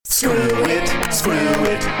Screw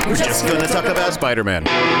it. We're just gonna talk about Spider-Man.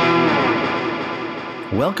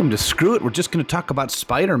 Welcome to Screw It. We're just going to talk about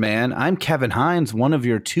Spider-Man. I'm Kevin Hines, one of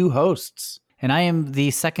your two hosts. And I am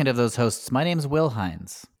the second of those hosts. My name's Will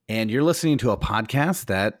Hines. And you're listening to a podcast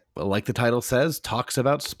that, like the title says, talks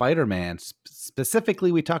about Spider-Man.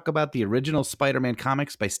 Specifically, we talk about the original Spider-Man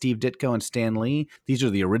comics by Steve Ditko and Stan Lee. These are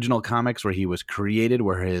the original comics where he was created,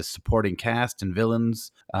 where his supporting cast and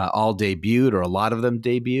villains all debuted, or a lot of them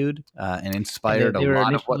debuted, and inspired a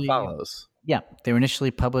lot of what follows. Yeah, they were initially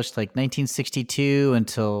published like 1962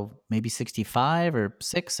 until maybe 65 or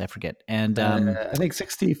 6, I forget. And I think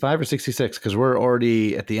 65 or 66, because we're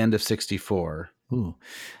already at the end of 64. Ooh.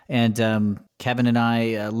 And Kevin and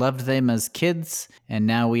I loved them as kids, and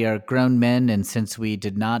now we are grown men, and since we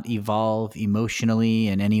did not evolve emotionally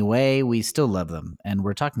in any way, we still love them, and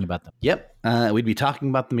we're talking about them. Yep. We'd be talking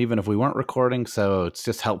about them even if we weren't recording, so it's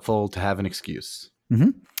just helpful to have an excuse. Mm-hmm.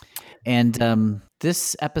 And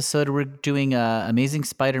this episode, we're doing Amazing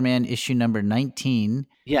Spider-Man issue number 19.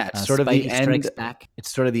 Yeah, it's sort of the end. Strikes Back.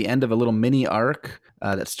 It's sort of the end of a little mini arc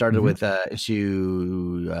that started with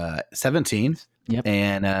issue 17. Yep.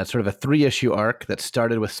 And sort of a 3-issue arc that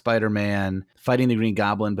started with Spider-Man fighting the Green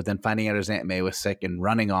Goblin, but then finding out his Aunt May was sick and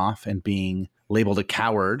running off and being labeled a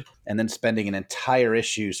coward, and then spending an entire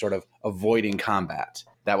issue sort of avoiding combat.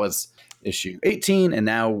 That was issue 18, and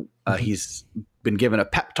now he's been given a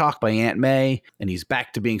pep talk by Aunt May, and he's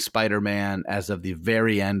back to being Spider-Man as of the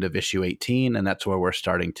very end of issue 18, and that's where we're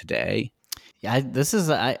starting today. Yeah,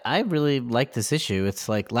 I really like this issue. It's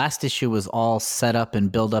like last issue was all set up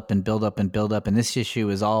and build up and build up and build up, and this issue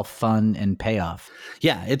is all fun and payoff.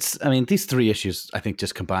 Yeah, these 3 issues, I think,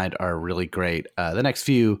 just combined are really great. The next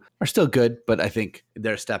few are still good, but I think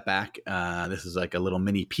they're a step back. This is like a little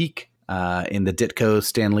mini peek in the Ditko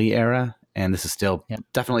Stan Lee era. And this is still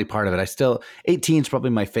definitely part of it. 18 is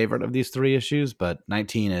probably my favorite of these 3 issues, but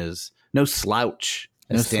 19 is no slouch,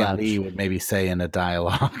 as Stan Lee would maybe say in a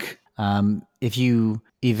dialogue. If you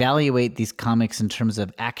evaluate these comics in terms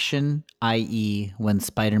of action, i.e. when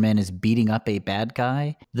Spider-Man is beating up a bad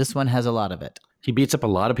guy, this one has a lot of it. He beats up a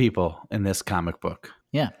lot of people in this comic book.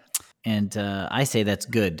 Yeah. And I say that's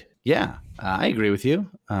good. Yeah, I agree with you.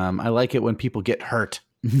 I like it when people get hurt.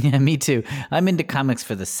 Yeah, me too. I'm into comics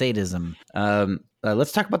for the sadism.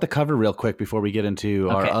 Let's talk about the cover real quick before we get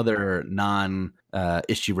into our other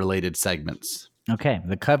non-issue related segments. Okay,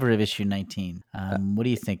 the cover of issue 19. What do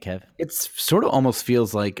you think, Kev? It sort of almost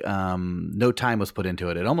feels like no time was put into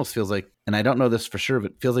it. It almost feels like, and I don't know this for sure,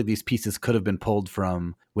 but it feels like these pieces could have been pulled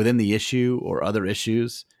from within the issue or other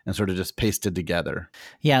issues and sort of just pasted together.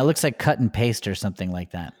 Yeah, it looks like cut and paste or something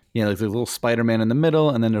like that. Yeah, like there's a little Spider-Man in the middle,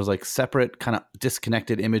 and then there's like separate kind of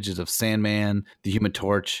disconnected images of Sandman, the Human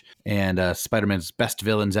Torch, and Spider-Man's best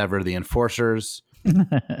villains ever, the Enforcers.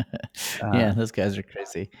 Yeah, those guys are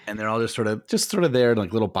crazy. And they're all just sort of there in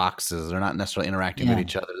like little boxes. They're not necessarily interacting with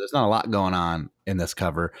each other. There's not a lot going on in this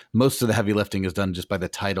cover. Most of the heavy lifting is done just by the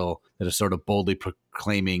title that is sort of boldly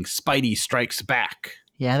proclaiming Spidey Strikes Back.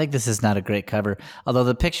 Yeah, I think this is not a great cover. Although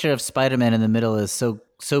the picture of Spider-Man in the middle is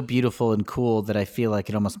so beautiful and cool that I feel like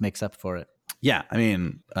it almost makes up for it. Yeah, I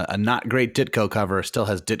mean, a not great Ditko cover still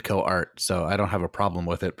has Ditko art, so I don't have a problem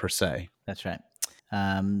with it per se. That's right. So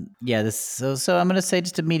I'm going to say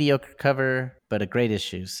just a mediocre cover, but a great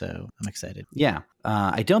issue, so I'm excited. Yeah.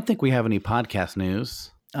 I don't think we have any podcast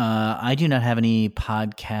news. I do not have any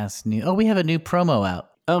podcast news. Oh, we have a new promo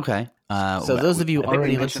out. Okay. So those of you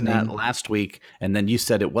already listened listening, that last week, and then you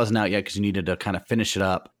said it wasn't out yet because you needed to kind of finish it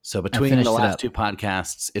up. So between the last 2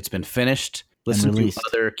 podcasts, it's been finished. Listen to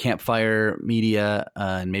other Campfire media,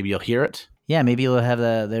 and maybe you'll hear it. Yeah, maybe you'll have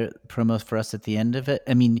the promos for us at the end of it.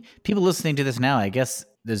 I mean, people listening to this now, I guess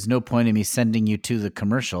there's no point in me sending you to the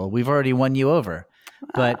commercial. We've already won you over.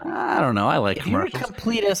 But I don't know. I like commercials. If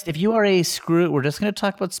you're a completist, if you are a screw it, we're just going to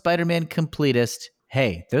talk about Spider-Man completist.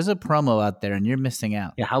 Hey, there's a promo out there and you're missing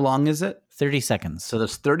out. Yeah, how long is it? 30 seconds. So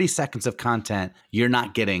there's 30 seconds of content you're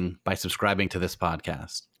not getting by subscribing to this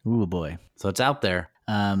podcast. Ooh, boy. So it's out there.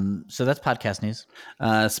 So that's podcast news.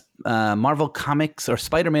 Marvel Comics or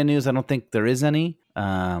Spider-Man news, I don't think there is any.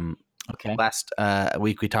 Okay. Last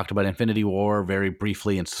week we talked about Infinity War very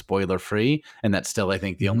briefly and spoiler-free, and that's still, I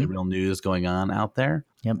think, the only real news going on out there.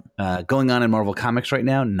 Yep. Going on in Marvel Comics right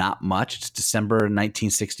now, not much. It's December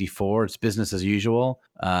 1964. It's business as usual.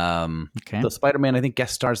 Okay. The Spider-Man, I think,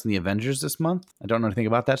 guest stars in the Avengers this month. I don't know anything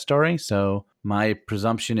about that story, so my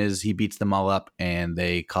presumption is he beats them all up and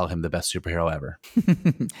they call him the best superhero ever.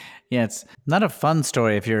 Yeah, it's not a fun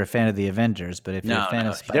story if you're a fan of the Avengers, but if you're a fan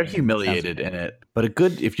of Spider-Man, they're humiliated in it. But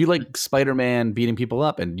if you like Spider-Man beating people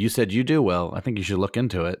up, and you said you do, well, I think you should look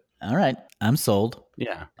into it. All right. I'm sold.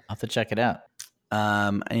 Yeah. I'll have to check it out.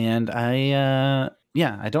 And I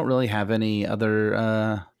don't really have any other,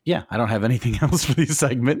 I don't have anything else for these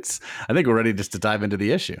segments. I think we're ready just to dive into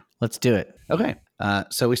the issue. Let's do it. Okay.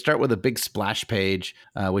 So we start with a big splash page,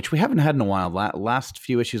 which we haven't had in a while. Last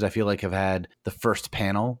few issues, I feel like, have had the first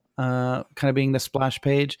panel kind of being the splash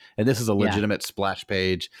page. And this is a legitimate splash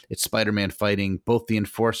page. It's Spider-Man fighting both the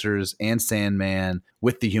Enforcers and Sandman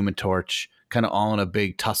with the Human Torch, kind of all in a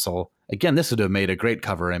big tussle. Again, this would have made a great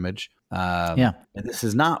cover image. And this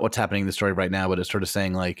is not what's happening in the story right now, but it's sort of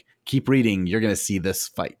saying, like, keep reading. You're going to see this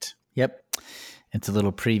fight. Yep. It's a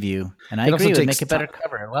little preview. And I agree, it would make a better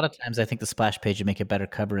cover. A lot of times I think the splash page would make a better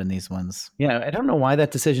cover in these ones. Yeah, I don't know why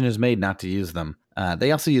that decision is made not to use them.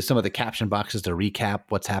 They also use some of the caption boxes to recap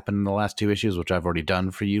what's happened in the last two issues, which I've already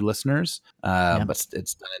done for you listeners. But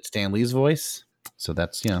it's done in Stan Lee's voice. So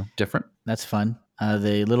that's, different. That's fun.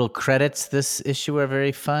 The little credits this issue are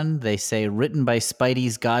very fun. They say, written by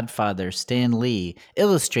Spidey's godfather, Stan Lee,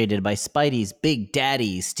 illustrated by Spidey's big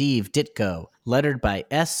daddy, Steve Ditko, lettered by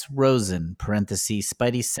S. Rosen, parentheses,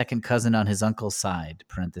 Spidey's second cousin on his uncle's side,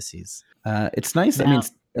 parentheses. It's nice. Now,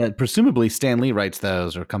 presumably Stan Lee writes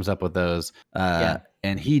those or comes up with those.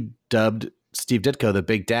 And he dubbed Steve Ditko the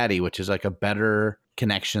big daddy, which is like a better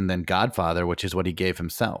connection than Godfather, which is what he gave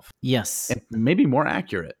himself. Yes. And maybe more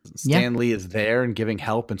accurate. Stan Lee is there and giving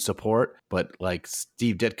help and support, but like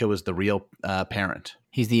Steve Ditko is the real parent.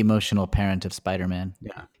 He's the emotional parent of Spider-Man.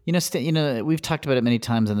 Yeah. We've talked about it many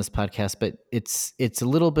times on this podcast, but it's a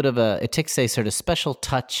little bit of it takes a sort of special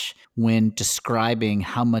touch when describing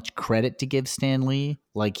how much credit to give Stan Lee.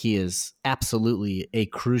 Like, he is absolutely a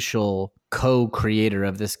crucial co-creator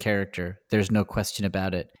of this character. There's no question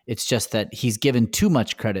about it. It's just that he's given too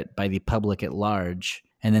much credit by the public at large.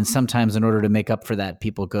 And then sometimes in order to make up for that,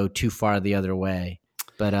 people go too far the other way.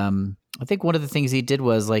 But I think one of the things he did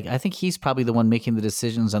was, like, I think he's probably the one making the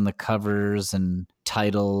decisions on the covers and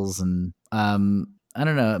titles. And I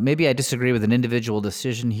don't know, maybe I disagree with an individual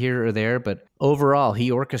decision here or there, but overall he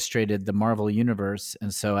orchestrated the Marvel Universe.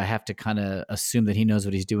 And so I have to kind of assume that he knows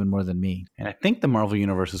what he's doing more than me. And I think the Marvel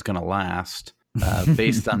Universe is going to last.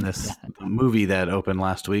 Based on this movie that opened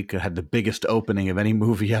last week. It had the biggest opening of any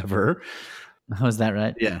movie ever. Oh, is that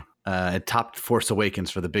right? Yeah. It topped Force Awakens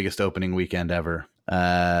for the biggest opening weekend ever.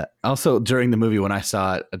 Also, during the movie, when I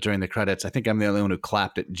saw it during the credits, I think I'm the only one who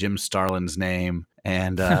clapped at Jim Starlin's name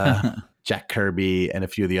and Jack Kirby and a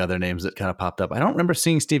few of the other names that kind of popped up. I don't remember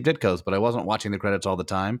seeing Steve Ditko's, but I wasn't watching the credits all the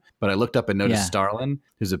time. But I looked up and noticed Starlin,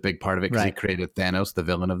 who's a big part of it because he created Thanos, the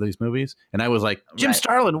villain of these movies. And I was like, Jim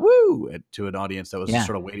Starlin, woo! To an audience that was just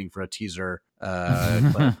sort of waiting for a teaser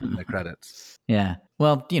clip in the credits. Yeah.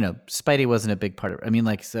 Well, Spidey wasn't a big part of it. I mean,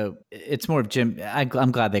 like, so it's more of Jim.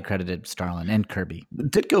 I'm glad they credited Starlin and Kirby.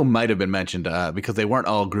 Ditko might have been mentioned because they weren't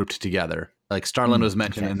all grouped together. Like, Starlin was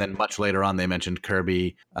mentioned, and then much later on they mentioned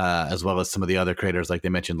Kirby, as well as some of the other creators. Like, they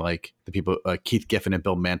mentioned, like, the people, Keith Giffen and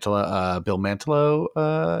Bill Mantlo.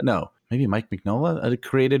 No, maybe Mike Mignola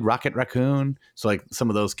created Rocket Raccoon. So, like, some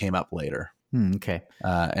of those came up later. Okay.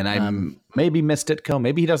 And I maybe missed Ditko.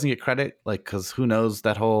 Maybe he doesn't get credit, like, because who knows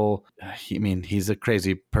that whole, he's a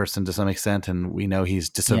crazy person to some extent, and we know he's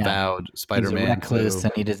disavowed Spider-Man. He's a recluse,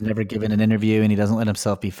 and he has never given an interview, and he doesn't let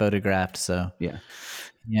himself be photographed, so.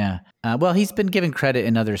 Yeah. Well, he's been given credit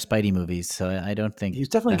in other Spidey movies, so I don't think he's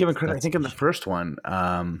definitely given credit. I think in the first one.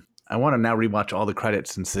 I want to now rewatch all the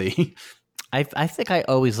credits and see. I think I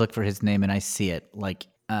always look for his name and I see it. Like,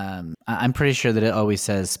 I'm pretty sure that it always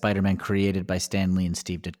says Spider-Man created by Stan Lee and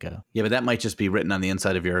Steve Ditko. Yeah, but that might just be written on the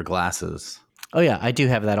inside of your glasses. Oh, yeah, I do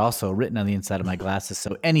have that also written on the inside of my glasses.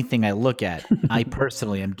 So anything I look at, I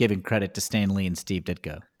personally am giving credit to Stan Lee and Steve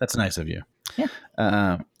Ditko. That's nice of you.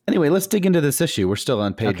 Yeah. Anyway, let's dig into this issue. We're still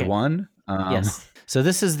on page 1. Yes. So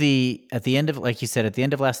this is at the end of, like you said, at the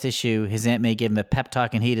end of last issue, his Aunt May gave him a pep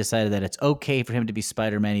talk and he decided that it's okay for him to be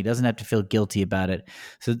Spider-Man. He doesn't have to feel guilty about it.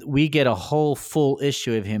 So we get a whole full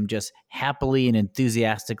issue of him just happily and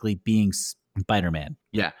enthusiastically being Spider-Man.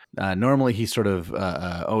 Yeah. Normally he's sort of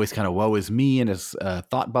always kind of woe is me in his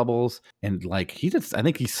thought bubbles. And like I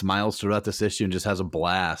think he smiles throughout this issue and just has a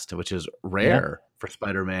blast, which is rare for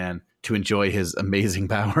Spider-Man to enjoy his amazing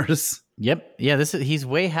powers. Yep. Yeah, he's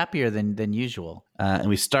way happier than usual. And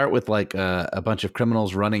we start with like a bunch of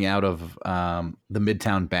criminals running out of the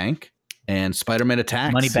Midtown Bank, and Spider-Man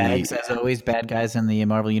attacks. Money bags, as always. Bad guys in the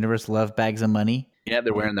Marvel Universe love bags of money. Yeah,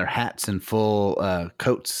 they're wearing their hats and full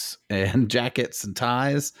coats and jackets and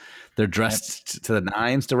ties. They're dressed to the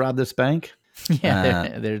nines to rob this bank.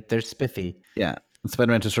 Yeah, they're spiffy. Yeah. And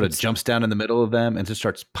Spider-Man just sort of jumps down in the middle of them and just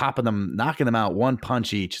starts popping them, knocking them out one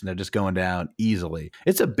punch each, and they're just going down easily.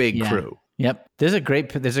 It's a big crew. Yep. There's a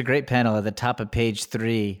great panel at the top of page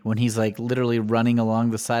 3 when he's like literally running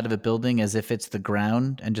along the side of a building as if it's the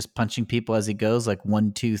ground and just punching people as he goes, like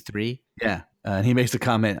 1, 2, 3. Yeah. And he makes a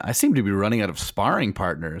comment, I seem to be running out of sparring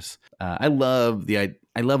partners. I love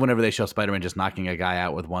whenever they show Spider-Man just knocking a guy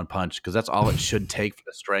out with one punch, because that's all it should take for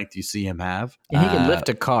the strength you see him have. And he can lift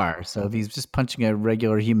a car. So if he's just punching a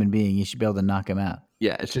regular human being, you should be able to knock him out.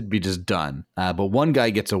 Yeah, it should be just done. But one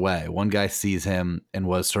guy gets away. One guy sees him and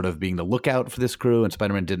was sort of being the lookout for this crew, and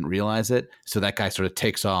Spider-Man didn't realize it. So that guy sort of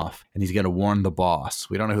takes off, and he's going to warn the boss.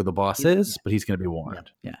 We don't know who the boss is, but he's going to be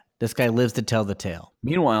warned. Yeah. This guy lives to tell the tale.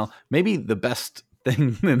 Meanwhile, maybe the best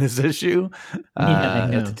thing in this issue,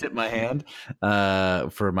 to tip my hand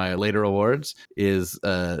for my later awards, is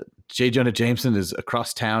J. Jonah Jameson is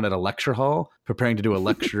across town at a lecture hall preparing to do a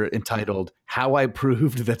lecture entitled How I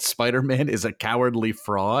Proved That Spider-Man is a Cowardly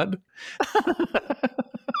Fraud.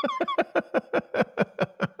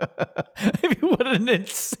 I mean, what an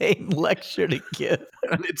insane lecture to give.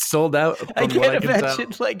 And it's sold out. I can't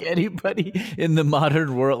imagine like anybody in the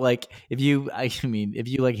modern world, like if you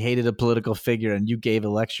like hated a political figure and you gave a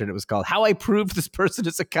lecture and it was called How I Proved This Person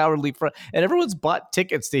is a Cowardly Fraud, and everyone's bought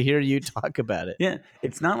tickets to hear you talk about it. Yeah.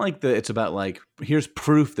 It's not like it's about like, here's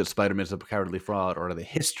proof that Spider-Man is a cowardly fraud or the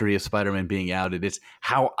history of Spider-Man being outed. It's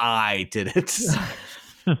how I did it.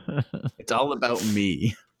 It's all about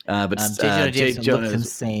me. But J. Jonah looks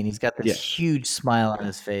insane. He's got this huge smile on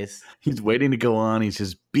his face. He's waiting to go on. He's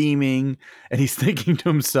just beaming, and he's thinking to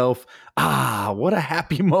himself, what a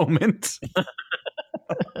happy moment.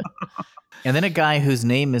 And then a guy whose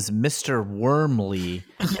name is Mr. Wormley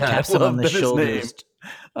taps him on the shoulders.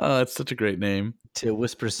 Oh, it's such a great name. To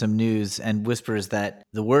whisper some news, and whispers that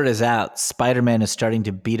the word is out. Spider-Man is starting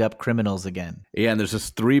to beat up criminals again. Yeah, and there's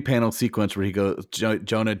this 3-panel sequence where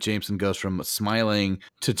Jonah Jameson goes from smiling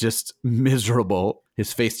to just miserable.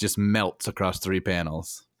 His face just melts across 3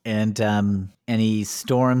 panels. And he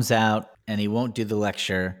storms out, and he won't do the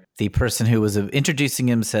lecture. The person who was introducing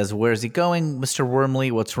him says, "Where's he going, Mr.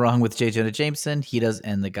 Wormley? What's wrong with J. Jonah Jameson?" He does,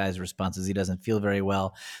 and the guy's response is he doesn't feel very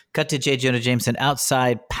well. Cut to J. Jonah Jameson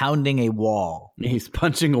outside pounding a wall. He's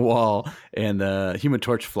punching a wall, and Human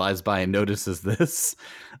Torch flies by and notices this.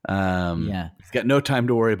 He's got no time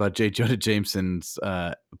to worry about J. Jonah Jameson's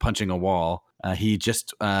punching a wall. He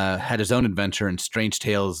just had his own adventure in Strange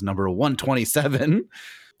Tales number 127.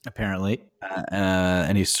 Apparently.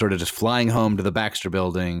 And he's sort of just flying home to the Baxter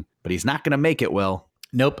building, but he's not going to make it, Will.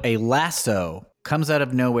 Nope. A lasso comes out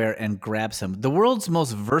of nowhere and grabs him. The world's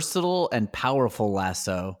most versatile and powerful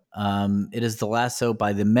lasso. It is the lasso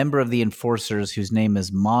by the member of the Enforcers whose name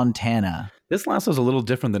is Montana. This lasso is a little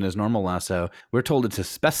different than his normal lasso. We're told it's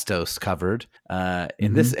asbestos covered.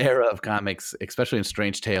 In this era of comics, especially in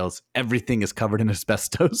Strange Tales, everything is covered in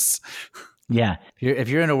asbestos. Yeah. If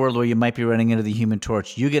you're in a world where you might be running into the Human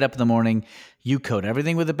Torch, you get up in the morning, you coat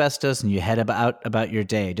everything with asbestos, and you head about your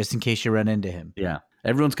day, just in case you run into him. Yeah.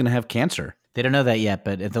 Everyone's going to have cancer. They don't know that yet,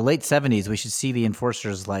 but in the late 70s, we should see the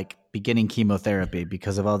Enforcers like beginning chemotherapy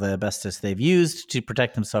because of all the asbestos they've used to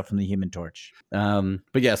protect themselves from the Human Torch. But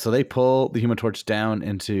yeah, so they pull the Human Torch down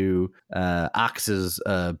into Ox's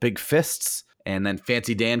big fists, and then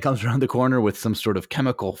Fancy Dan comes around the corner with some sort of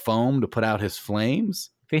chemical foam to put out his flames.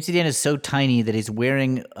 Fancy Dan is so tiny that he's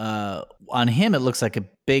wearing, on him it looks like a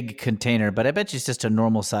big container, but I bet it's just a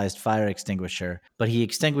normal-sized fire extinguisher. But he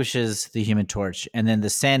extinguishes the Human Torch, and then the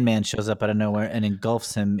Sandman shows up out of nowhere and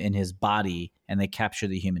engulfs him in his body, and they capture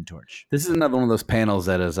the Human Torch. This is another one of those panels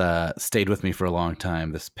that has stayed with me for a long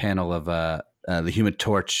time. This panel of the Human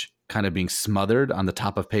Torch kind of being smothered on the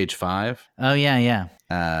top of page 5. Oh, yeah.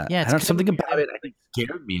 It's something about it I think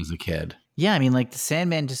scared me as a kid. Yeah, I mean, like the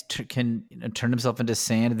Sandman just can turn himself into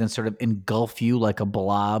sand and then sort of engulf you like a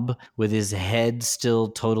blob with his head still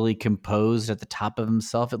totally composed at the top of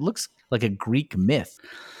himself. It looks like a Greek myth.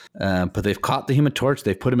 But they've caught the Human Torch.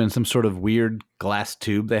 They've put him in some sort of weird glass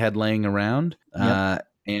tube they had laying around. Yep.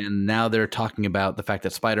 And now they're talking about the fact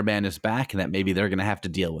that Spider-Man is back and that maybe they're going to have to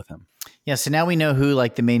deal with him. Yeah, so now we know who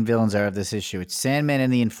like the main villains are of this issue. It's Sandman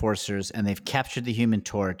and the Enforcers, and they've captured the Human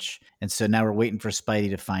Torch. And so now we're waiting for Spidey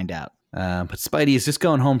to find out. But Spidey is just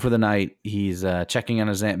going home for the night. He's checking on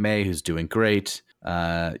his Aunt May, who's doing great.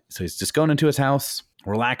 So he's just going into his house,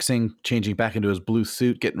 relaxing, changing back into his blue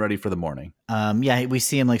suit, getting ready for the morning. Yeah, we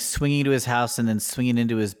see him like swinging to his house and then swinging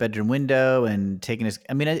into his bedroom window and taking his.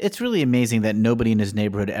 I mean, it's really amazing that nobody in his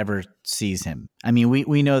neighborhood ever sees him. I mean,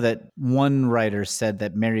 we know that one writer said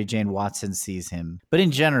that Mary Jane Watson sees him, but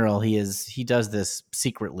in general, he does this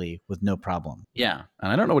secretly with no problem. Yeah,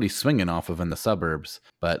 and I don't know what he's swinging off of in the suburbs,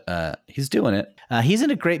 but he's doing it. He's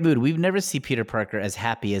in a great mood. We've never seen Peter Parker as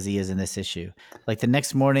happy as he is in this issue. Like the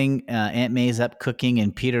next morning, Aunt May's up cooking,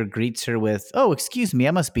 and Peter greets her with, "Oh, excuse me,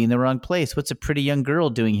 I must be in the wrong place. What's a pretty young girl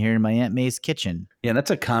doing here in my Aunt May's kitchen?" Yeah, that's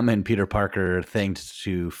a common Peter Parker thing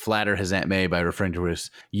to flatter his Aunt May by referring to her as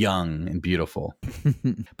young and beautiful.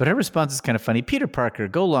 But her response is kind of funny. "Peter Parker,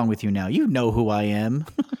 go along with you now. You know who I am."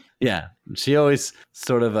 Yeah, she always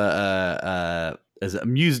sort of is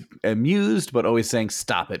amused, but always saying,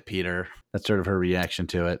 "Stop it, Peter." That's sort of her reaction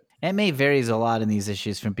to it. Aunt May varies a lot in these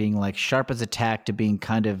issues, from being like sharp as a tack to being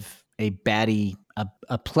kind of a baddie,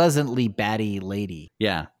 a pleasantly baddie lady.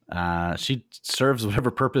 Yeah. She serves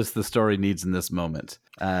whatever purpose the story needs in this moment.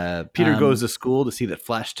 Peter goes to school to see that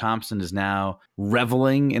Flash Thompson is now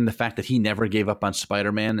reveling in the fact that he never gave up on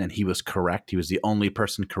Spider-Man, and he was correct. He was the only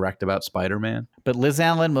person correct about Spider-Man. But Liz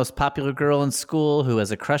Allen, most popular girl in school who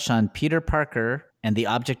has a crush on Peter Parker and the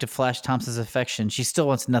object of Flash Thompson's affection, she still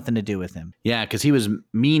wants nothing to do with him. Yeah, because he was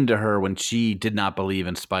mean to her when she did not believe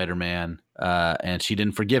in Spider-Man, and she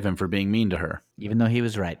didn't forgive him for being mean to her. Even though he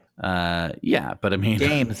was right. Yeah, but I mean...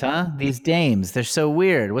 Dames, huh? These dames, they're so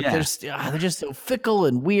weird. Yeah. They're just so fickle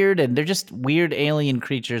and weird, and they're just weird alien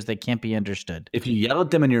creatures that can't be understood. If you yell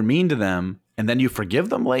at them and you're mean to them, and then you forgive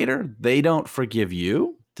them later, they don't forgive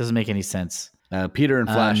you? Doesn't make any sense. Peter and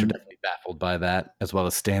Flash are definitely baffled by that, as well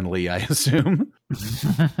as Stan Lee, I assume.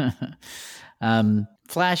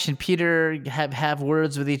 Flash and Peter have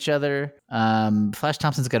words with each other. Flash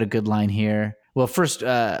Thompson's got a good line here. Well, first,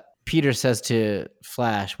 Peter says to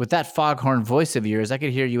Flash, "With that foghorn voice of yours, I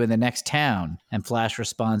could hear you in the next town." And Flash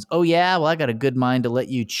responds, "Oh yeah, well, I got a good mind to let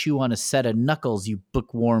you chew on a set of knuckles, you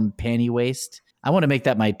bookworm panty waste." I want to make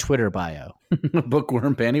that my Twitter bio.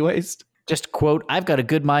 Bookworm panty waste? Just quote, "I've got a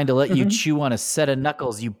good mind to let you chew on a set of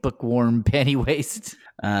knuckles, you bookworm panty waste."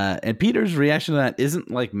 And Peter's reaction to that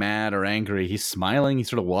isn't like mad or angry. He's smiling. He's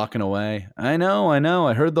sort of walking away. I know.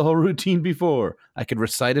 I heard the whole routine before. I could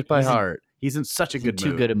recite it by heart. He's in such a good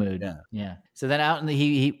mood. Too good a mood. Yeah. So then out in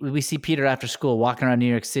we see Peter after school walking around New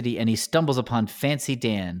York City, and he stumbles upon Fancy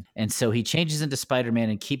Dan. And so he changes into Spider-Man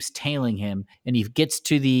and keeps tailing him, and he gets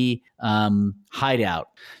to the hideout.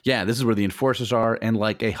 Yeah, this is where the enforcers are, and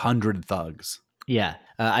like 100 thugs. Yeah.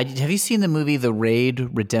 Have you seen the movie The Raid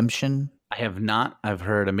Redemption? I have not. I've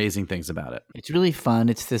heard amazing things about it. It's really fun.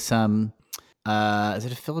 It's this is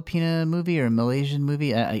it a Filipino movie or a Malaysian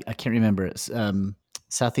movie? I can't remember. It's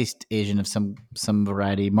Southeast Asian of some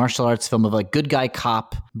variety, martial arts film of like good guy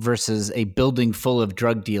cop versus a building full of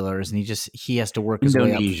drug dealers, and he has to work his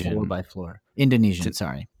way up floor by floor. Indonesian,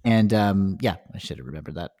 sorry. And yeah, I should have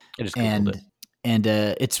remembered that. I just Googled it. And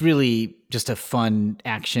it's really just a fun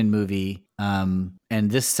action movie. And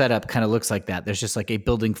this setup kind of looks like that. There's just like a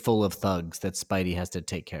building full of thugs that Spidey has to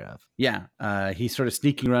take care of. Yeah. He's sort of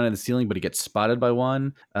sneaking around in the ceiling, but he gets spotted by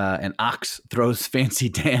one. And Ox throws Fancy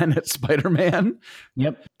Dan at Spider-Man.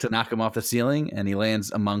 Yep. To knock him off the ceiling. And he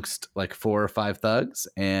lands amongst like 4 or 5 thugs.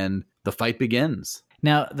 And the fight begins.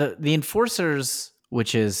 Now, the enforcers,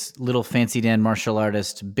 which is little Fancy Dan martial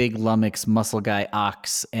artist, big lummox muscle guy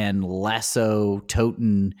Ox, and lasso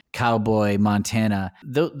totin cowboy Montana.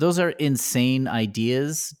 Those are insane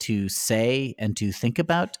ideas to say and to think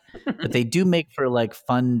about, but they do make for like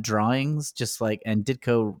fun drawings. Just like, and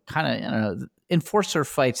Ditko kind of, enforcer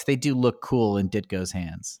fights, they do look cool in Ditko's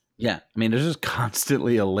hands. Yeah, I mean, there's just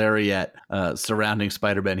constantly a lariat surrounding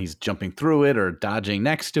Spider-Man. He's jumping through it or dodging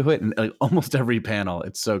next to it, and like, almost every panel,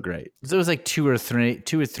 it's so great. So there's like two or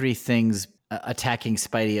three things attacking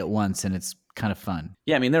Spidey at once, and it's kind of fun.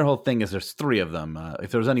 Yeah, I mean, their whole thing is there's 3 of them.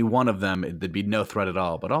 If there was any one of them, there'd be no threat at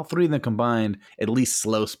all. But all 3 of them combined at least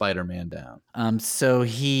slow Spider-Man down. So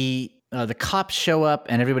the cops show up,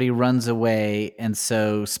 and everybody runs away, and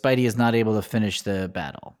so Spidey is not able to finish the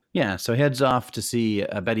battle. Yeah, so he heads off to see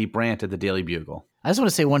Betty Brant at the Daily Bugle. I just want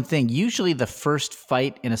to say one thing. Usually the first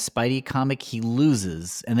fight in a Spidey comic, he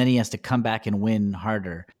loses, and then he has to come back and win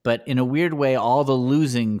harder. But in a weird way, all the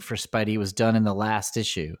losing for Spidey was done in the last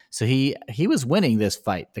issue. So he was winning this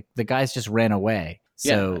fight. The guys just ran away.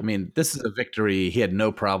 So, yeah, I mean, this is a victory. He had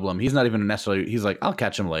no problem. He's not even necessarily, he's like, I'll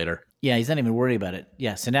catch him later. Yeah, he's not even worried about it.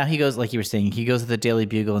 Yeah, so now he goes, like you were saying, he goes to the Daily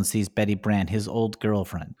Bugle and sees Betty Brant, his old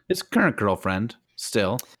girlfriend. His current girlfriend.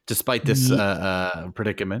 still, despite this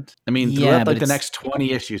predicament. I mean, Yeah, throughout but like the it's- next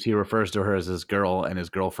 20 issues, he refers to her as his girl and his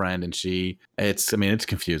girlfriend, and it's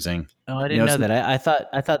confusing. Oh, I didn't know it's-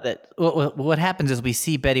 that. I thought that what happens is we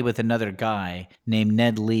see Betty with another guy named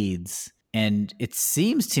Ned Leeds, and it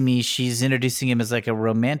seems to me she's introducing him as like a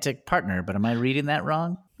romantic partner. But am I reading that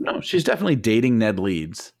wrong? No, she's definitely dating Ned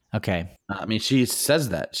Leeds. Okay. I mean, she says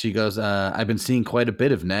that. She goes, I've been seeing quite a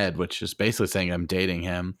bit of Ned, which is basically saying I'm dating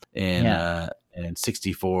him in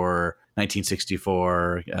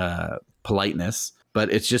 1964 politeness.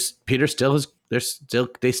 But it's just Peter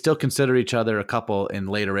they still consider each other a couple in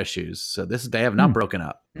later issues. So they have not broken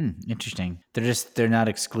up. Interesting. They're not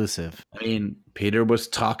exclusive. I mean, Peter was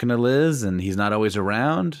talking to Liz and he's not always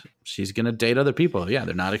around. She's going to date other people. Yeah,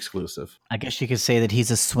 they're not exclusive. I guess you could say that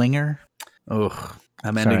he's a swinger. Oh,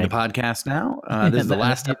 I'm ending the podcast now. This is the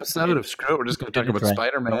last episode of Screw It. We're just going to talk about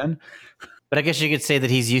Spider-Man. But I guess you could say that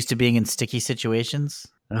he's used to being in sticky situations.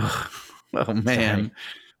 Oh man.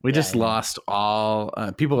 We just lost all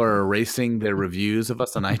people are erasing their reviews of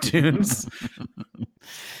us on iTunes.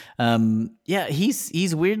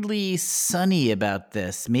 He's weirdly sunny about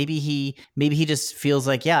this. Maybe he just feels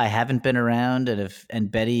like, I haven't been around, and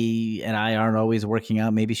Betty and I aren't always working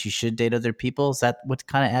out. Maybe she should date other people. Is that what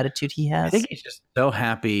kind of attitude he has? I think he's just so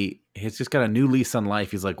happy. He's just got a new lease on life.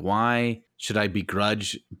 He's like, why should I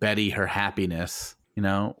begrudge Betty her happiness? You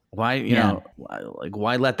know, why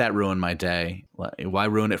let that ruin my day? Why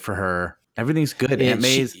ruin it for her? Everything's good. Aunt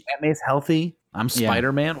May's healthy. I'm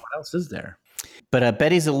Spider-Man. What else is there? But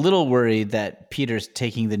Betty's a little worried that Peter's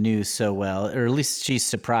taking the news so well, or at least she's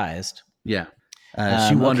surprised. Yeah.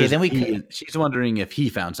 She wonders. Okay, she's wondering if he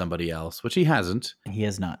found somebody else, which he hasn't. He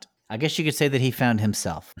has not. I guess you could say that he found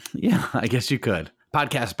himself. Yeah, I guess you could.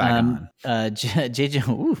 Podcast back on.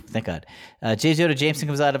 Thank God. J. Jonah Jameson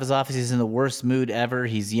comes out of his office. He's in the worst mood ever.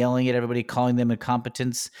 He's yelling at everybody, calling them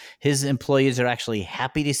incompetents. His employees are actually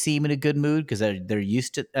happy to see him in a good mood because they're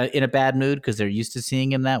used to in a bad mood because they're used to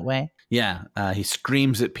seeing him that way. Yeah. He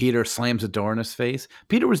screams at Peter, slams a door in his face.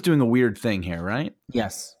 Peter was doing a weird thing here, right?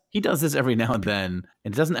 Yes. He does this every now and then.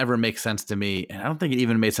 It doesn't ever make sense to me. And I don't think it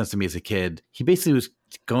even made sense to me as a kid. He basically was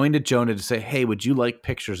going to Jonah to say, hey, would you like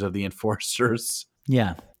pictures of the enforcers?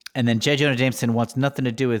 Yeah. And then J. Jonah Jameson wants nothing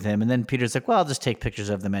to do with him. And then Peter's like, well, I'll just take pictures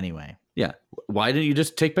of them anyway. Yeah. Why didn't you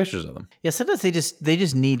just take pictures of them? Yeah, sometimes they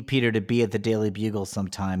just need Peter to be at the Daily Bugle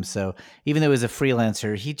sometimes. So even though he's a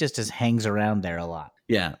freelancer, he just hangs around there a lot.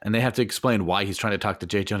 Yeah, and they have to explain why he's trying to talk to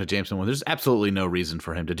J. Jonah Jameson when there's absolutely no reason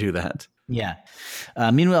for him to do that. Yeah.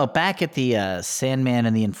 Meanwhile, back at the Sandman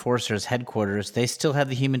and the Enforcers headquarters, they still have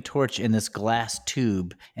the Human Torch in this glass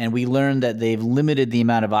tube. And we learn that they've limited the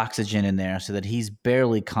amount of oxygen in there so that he's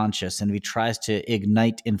barely conscious. And if he tries to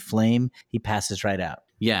ignite and flame, he passes right out.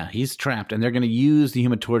 Yeah, he's trapped. And they're going to use the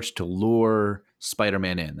Human Torch to lure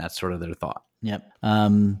Spider-Man in. That's sort of their thought. Yep.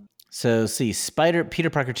 So see, Peter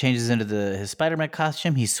Parker changes into his Spider-Man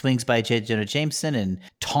costume. He swings by J. Jonah Jameson and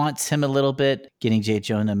taunts him a little bit, getting J.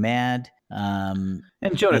 Jonah mad. And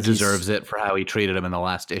Jonah deserves it for how he treated him in the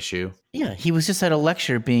last issue. Yeah, he was just at a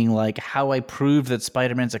lecture being like, how I prove that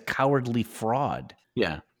Spider-Man's a cowardly fraud.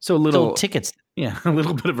 Yeah. So little tickets. Yeah, a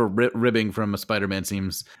little bit of a ribbing from a Spider-Man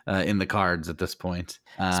seems in the cards at this point.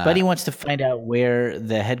 Spidey wants to find out where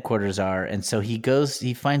the headquarters are, and so he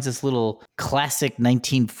finds this little classic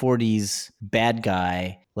 1940s bad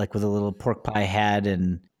guy, like with a little pork pie hat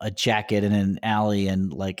and a jacket in an alley,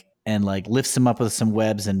 and lifts him up with some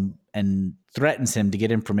webs and threatens him to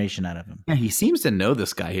get information out of him. Yeah, he seems to know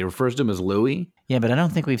this guy. He refers to him as Louis. Yeah, but I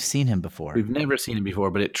don't think we've seen him before. We've never seen him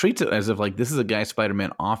before, but it treats it as if like this is a guy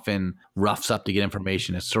Spider-Man often roughs up to get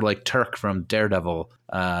information. It's sort of like Turk from Daredevil,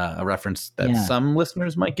 a reference that some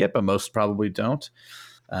listeners might get, but most probably don't.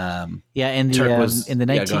 In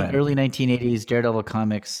the early 1980s Daredevil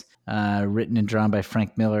comics, written and drawn by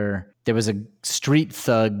Frank Miller, there was a street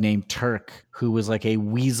thug named Turk who was like a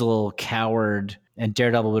weasel coward, and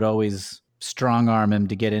Daredevil would always strong arm him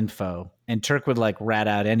to get info. And Turk would like rat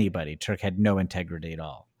out anybody. Turk had no integrity at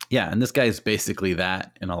all. Yeah, and this guy is basically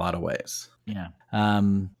that in a lot of ways. Yeah.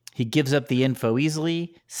 He gives up the info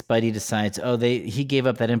easily. Spidey decides, he gave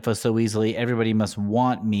up that info so easily. Everybody must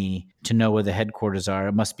want me to know where the headquarters are.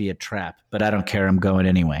 It must be a trap, but I don't care. I'm going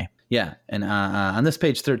anyway. Yeah, and on this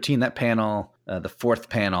page 13, that panel, the fourth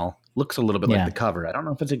panel, looks a little bit like the cover. I don't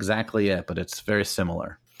know if it's exactly it, but it's very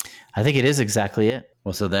similar. I think it is exactly it.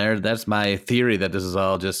 Well, so that's my theory that this is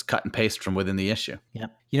all just cut and paste from within the issue. Yeah.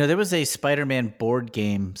 There was a Spider-Man board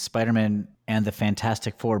game, Spider-Man and the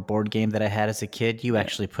Fantastic Four board game that I had as a kid. You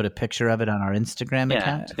actually put a picture of it on our Instagram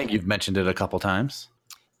account. I think you've mentioned it a couple times.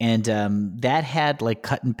 And that had like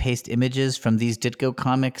cut and paste images from these Ditko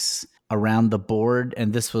comics around the board,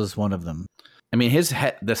 and this was one of them. I mean,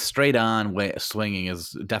 the straight on way of swinging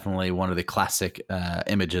is definitely one of the classic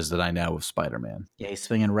images that I know of Spider-Man. Yeah, he's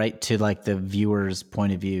swinging right to like the viewer's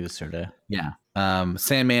point of view, sort of. Yeah.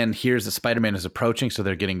 Sandman hears that Spider-Man is approaching, so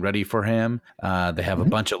they're getting ready for him. They have a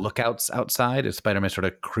bunch of lookouts outside as Spider-Man sort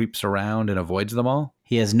of creeps around and avoids them all.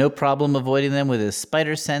 He has no problem avoiding them with his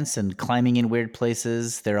spider sense and climbing in weird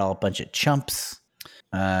places. They're all a bunch of chumps.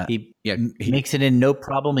 He makes it in no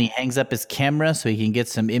problem. He hangs up his camera so he can get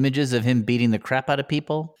some images of him beating the crap out of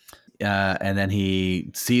people. And then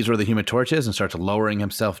he sees where the Human Torch is and starts lowering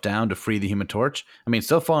himself down to free the Human Torch. I mean,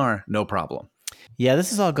 so far, no problem. Yeah,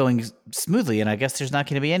 this is all going smoothly, and I guess there's not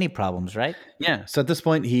going to be any problems, right? Yeah, so at this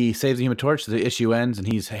point, he saves the Human Torch, the issue ends,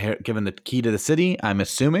 and he's given the key to the city, I'm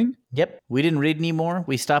assuming. Yep, we didn't read anymore.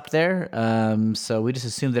 We stopped there, so we just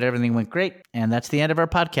assumed that everything went great, and that's the end of our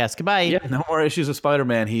podcast. Goodbye. Yeah, no more issues with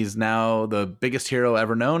Spider-Man. He's now the biggest hero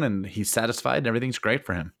ever known, and he's satisfied, and everything's great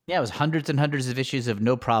for him. Yeah, it was hundreds and hundreds of issues of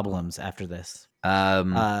no problems after this.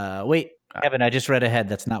 Wait. Kevin, I just read ahead.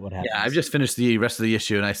 That's not what happened. Yeah, I've just finished the rest of the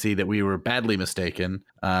issue, and I see that we were badly mistaken.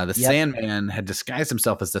 Sandman had disguised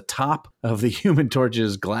himself as the top of the Human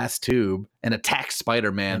Torch's glass tube and attacks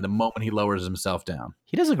Spider-Man the moment he lowers himself down.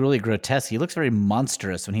 He does look really grotesque. He looks very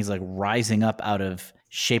monstrous when he's like rising up out of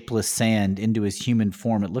shapeless sand into his human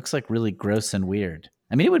form. It looks like really gross and weird.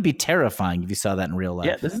 I mean, it would be terrifying if you saw that in real life.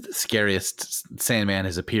 Yeah, this is the scariest Sandman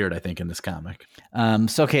has appeared, I think, in this comic.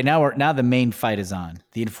 So okay, now the main fight is on.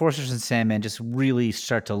 The Enforcers and Sandman just really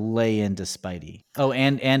start to lay into Spidey. Oh,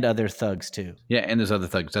 and other thugs too. Yeah, and there's other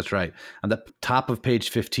thugs. That's right. On the top of page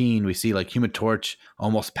 15, we see like Human Torch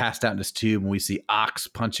almost passed out in his tube, and we see Ox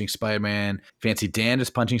punching Spider-Man. Fancy Dan is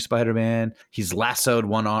punching Spider-Man. He's lassoed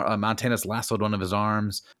one arm. Montana's lassoed one of his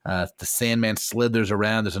arms. The Sandman slithers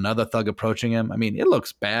around. There's another thug approaching him. I mean, it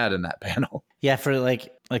looks bad in that panel. Yeah, for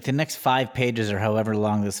like the next 5 pages or however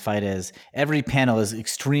long this fight is, every panel is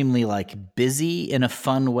extremely like busy in a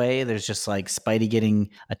fun way. There's just like Spidey getting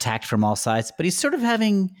attacked from all sides, but he's sort of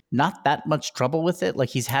having not that much trouble with it. Like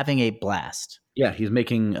he's having a blast. Yeah, he's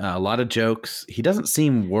making a lot of jokes. He doesn't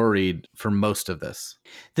seem worried for most of this.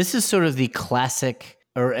 This is sort of the classic,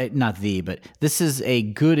 or not the, but this is a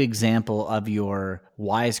good example of your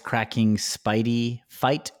wisecracking Spidey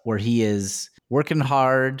fight where he is working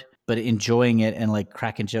hard, but enjoying it and like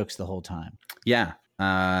cracking jokes the whole time. Yeah.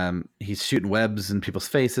 He's shooting webs in people's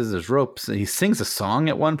faces. There's ropes. He sings a song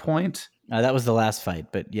at one point. That was the last fight,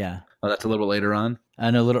 but yeah. Oh, that's a little later on?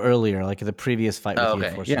 And a little earlier, like the previous fight with the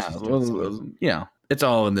Enforcers. Yeah. Well, it's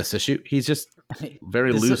all in this issue. He's just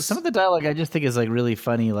very loose. Some of the dialogue I just think is like really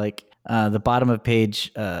funny. Like the bottom of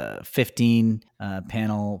page 15,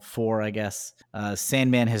 panel 4, I guess.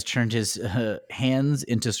 Sandman has turned his hands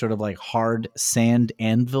into sort of like hard sand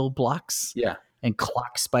anvil blocks. Yeah. And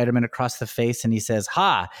clocks Spider-Man across the face, and he says,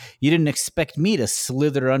 "Ha! You didn't expect me to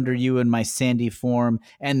slither under you in my sandy form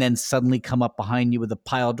and then suddenly come up behind you with a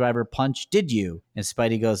pile driver punch, did you?" And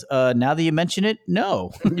Spidey goes, now that you mention it, no.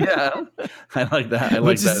 Yeah, I like that. I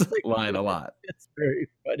like that line a lot. It's very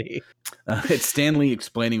funny. It's Stan Lee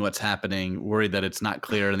explaining what's happening, worried that it's not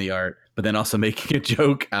clear in the art, but then also making a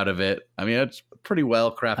joke out of it. I mean, it's pretty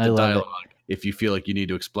well-crafted dialogue. If you feel like you need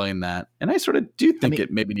to explain that. And I sort of do think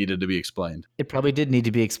it maybe needed to be explained. It probably did need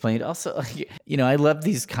to be explained. Also, I loved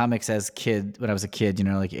these comics as when I was a kid,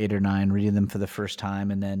 like 8 or 9, reading them for the first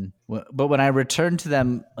time. And then, but when I returned to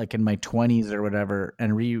them like in my 20s or whatever,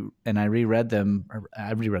 and I reread them,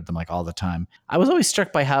 I reread them like all the time. I was always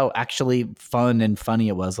struck by how actually fun and funny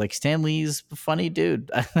it was. Like Stan Lee's a funny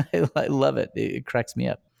dude. I love it. It cracks me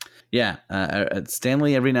up. Yeah, Stan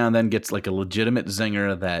Lee every now and then gets like a legitimate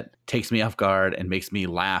zinger that takes me off guard and makes me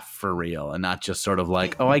laugh for real, and not just sort of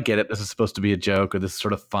like, oh, I get it, this is supposed to be a joke, or this is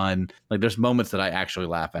sort of fun. Like there's moments that I actually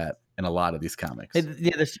laugh at in a lot of these comics.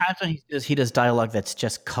 Yeah, there's times when he does dialogue that's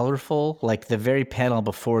just colorful, like the very panel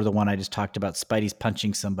before the one I just talked about, Spidey's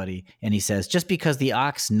punching somebody, and he says, "Just because the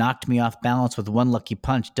ox knocked me off balance with one lucky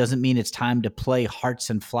punch doesn't mean it's time to play hearts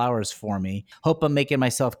and flowers for me. Hope I'm making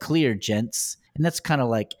myself clear, gents." And that's kind of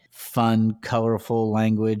like fun, colorful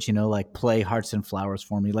language, like play hearts and flowers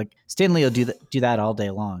for me. Like Stan Lee will do that all day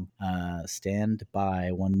long. Stand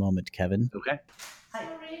by one moment, Kevin. Okay. Hi.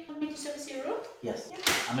 Ready for me to service your room? Yes. Yeah.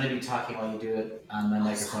 I'm going to be talking while you do it on my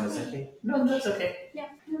microphone. Is that okay? No, that's okay. Yeah.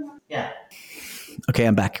 Yeah. Okay,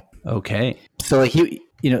 I'm back. Okay. So like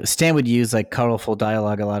Stan would use like colorful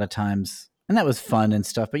dialogue a lot of times. And that was fun and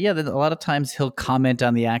stuff. But yeah, a lot of times he'll comment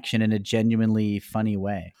on the action in a genuinely funny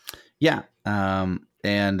way. Yeah.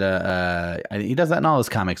 And he does that in all his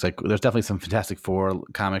comics. Like, there's definitely some Fantastic Four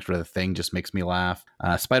comics where the Thing just makes me laugh.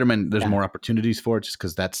 Spider-Man, there's more opportunities for it just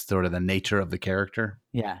because that's sort of the nature of the character.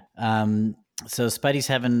 Yeah. So Spidey's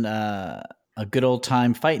having a good old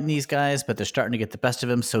time fighting these guys, but they're starting to get the best of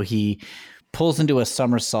him. So he pulls into a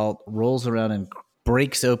somersault, rolls around, and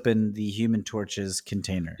breaks open the Human Torch's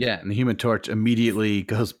container. Yeah, and the Human Torch immediately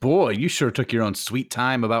goes, "Boy, you sure took your own sweet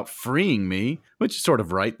time about freeing me," which is sort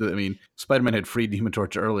of right. I mean, Spider-Man had freed the Human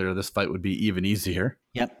Torch earlier. This fight would be even easier.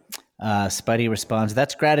 Yep. Spidey responds,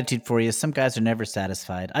 "That's gratitude for you. Some guys are never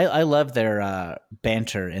satisfied." I love their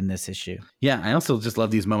banter in this issue. Yeah, I also just love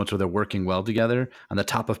these moments where they're working well together. On the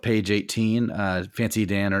top of page 18, Fancy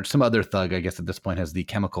Dan or some other thug, I guess at this point, has the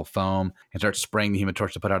chemical foam and starts spraying the Human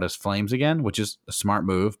Torch to put out his flames again, which is a smart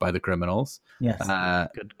move by the criminals. Yes,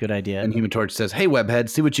 good idea. And Human Torch says, "Hey, Webhead,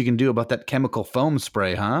 see what you can do about that chemical foam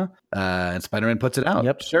spray, huh?" And Spider-Man puts it out.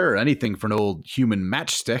 Yep. Sure, anything for an old human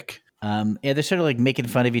matchstick. Yeah, they're sort of like making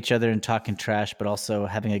fun of each other and talking trash, but also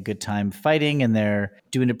having a good time fighting, and they're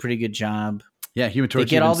doing a pretty good job. Yeah, Human Torch. They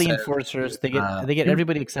get all the enforcers. They get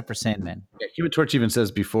everybody except for Sandman. Yeah, Human Torch even says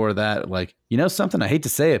before that, like, you know something? I hate to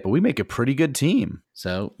say it, but we make a pretty good team.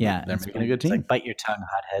 So yeah, they're making a good team. It's like, bite your tongue,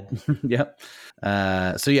 hothead. Yep.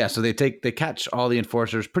 So they catch all the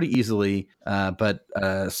enforcers pretty easily, but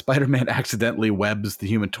Spider-Man accidentally webs the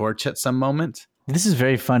Human Torch at some moment. This is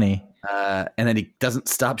very funny. And then he doesn't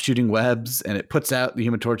stop shooting webs, and it puts out the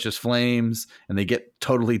Human Torch's flames, and they get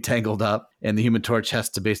totally tangled up, and the Human Torch has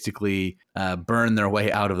to basically burn their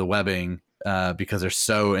way out of the webbing because they're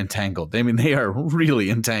so entangled. I mean, they are really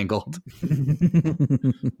entangled.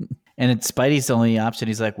 And it's Spidey's only option.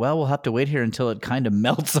 He's like, well, we'll have to wait here until it kind of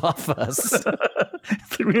melts off us.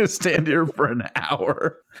 We're going to stand here for an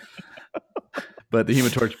hour. But the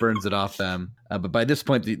Human Torch burns it off them. But by this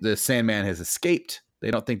point, the Sandman has escaped. They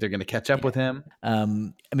don't think they're going to catch up with him. I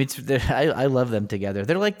mean, I love them together.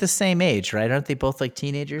 They're like the same age, right? Aren't they both like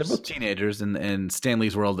teenagers? They're both teenagers. And in Stan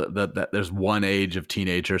Lee's world, that there's one age of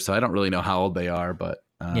teenager. So I don't really know how old they are, but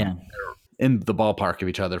they're in the ballpark of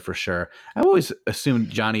each other for sure. I always assumed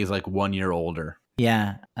Johnny is like 1 year older.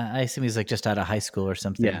 Yeah, I assume he's like just out of high school or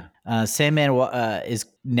something. Yeah. Sandman is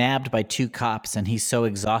nabbed by two cops, and he's so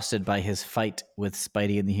exhausted by his fight with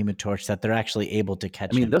Spidey and the Human Torch that they're actually able to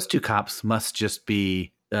catch him. I mean, those two cops must just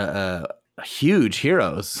be huge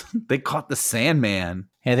heroes. They caught the Sandman.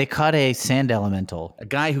 Yeah, they caught a sand elemental. A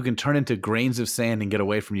guy who can turn into grains of sand and get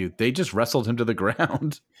away from you. They just wrestled him to the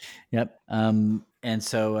ground. Yep. And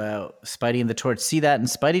so Spidey and the Torch see that, and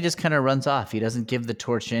Spidey just kind of runs off. He doesn't give the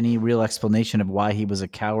Torch any real explanation of why he was a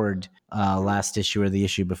coward last issue or the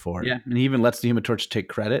issue before. Yeah, and he even lets the Human Torch take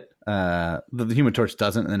credit. The Human Torch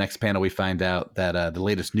doesn't. In the next panel, we find out that the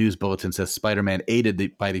latest news bulletin says Spider-Man,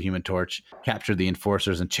 aided by the Human Torch, captured the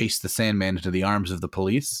enforcers and chased the Sandman into the arms of the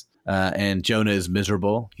police. And Jonah is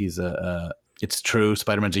miserable. He's it's true.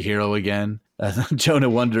 Spider-Man's a hero again. Jonah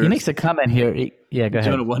wonders. He makes a comment here. Yeah, go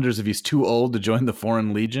ahead. Jonah wonders if he's too old to join the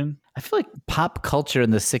Foreign Legion. I feel like pop culture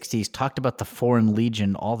in the 60s talked about the Foreign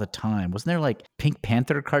Legion all the time. Wasn't there like Pink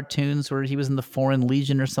Panther cartoons where he was in the Foreign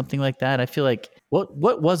Legion or something like that? I feel like,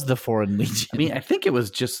 what was the Foreign Legion? I mean, I think it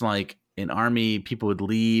was just like an army. People would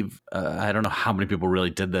leave. I don't know how many people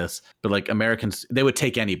really did this, but like Americans, they would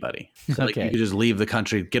take anybody. So like you could just leave the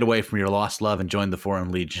country, get away from your lost love, and join the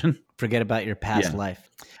Foreign Legion. Forget about your past life.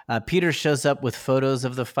 Peter shows up with photos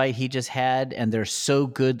of the fight he just had, and they're so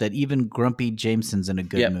good that even Grumpy Jameson's in a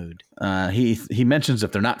good mood. He mentions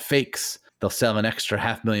if they're not fakes, they'll sell an extra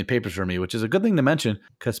 500,000 papers for me, which is a good thing to mention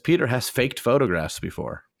because Peter has faked photographs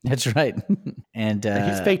before. That's right. And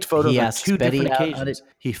he's faked photos on two different Spidey occasions.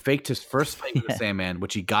 He faked his first fight with the Sandman,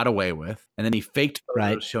 which he got away with, and then he faked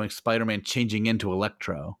photos showing Spider-Man changing into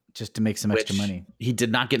Electro. Just to make some extra money. He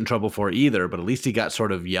did not get in trouble for either, but at least he got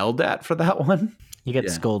sort of yelled at for that one. He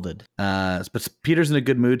gets scolded. But Peter's in a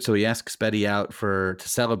good mood, so he asks Betty out to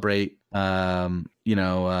celebrate, getting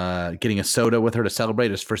a soda with her to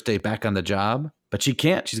celebrate his first day back on the job. But she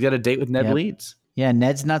can't. She's got a date with Ned Leeds. Yeah,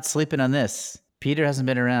 Ned's not sleeping on this. Peter hasn't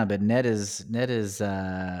been around, but Ned is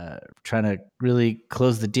trying to really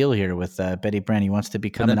close the deal here with Betty Brant. He wants to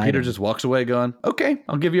become an item. Peter just walks away going, okay,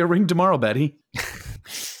 I'll give you a ring tomorrow, Betty.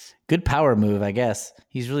 Good power move, I guess.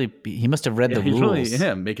 He must have read the rules.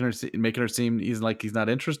 Really, making her seem he's not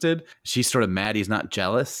interested. She's sort of mad he's not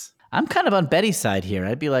jealous. I'm kind of on Betty's side here.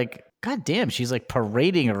 I'd be like, God damn, she's like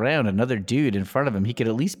parading around another dude in front of him. He could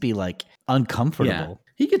at least be like uncomfortable.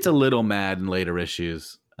 Yeah. He gets a little mad in later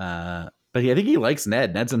issues. But I think he likes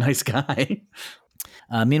Ned. Ned's a nice guy.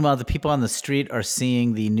 Meanwhile, the people on the street are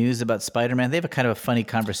seeing the news about Spider-Man. They have a kind of a funny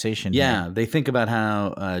conversation. Yeah, here. they think about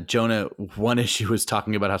how Jonah, one issue was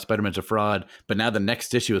talking about how Spider-Man's a fraud, but now the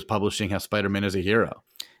next issue is publishing how Spider-Man is a hero.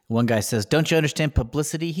 One guy says, "Don't you understand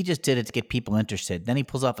publicity? He just did it to get people interested. Then he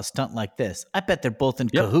pulls off a stunt like this. I bet they're both in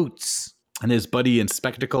cahoots." And his buddy in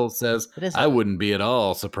spectacles says, It is I wouldn't be at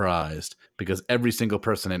all surprised because every single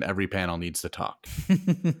person in every panel needs to talk.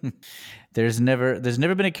 There's never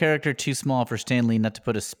been a character too small for Stan Lee not to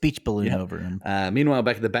put a speech balloon over him. Meanwhile,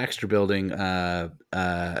 back at the Baxter building,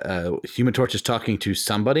 Human Torch is talking to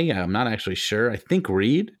somebody. I'm not actually sure. I think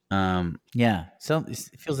Reed. Yeah, so it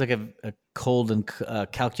feels like a cold and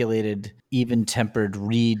calculated, even-tempered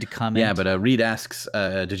Reed comment. Yeah, but Reed asks,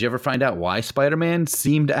 did you ever find out why Spider-Man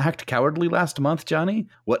seemed to act cowardly last month, Johnny?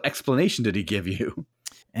 What explanation did he give you?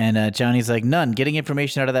 And Johnny's like, none. Getting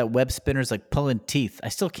information out of that web spinner is like pulling teeth. I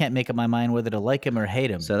still can't make up my mind whether to like him or hate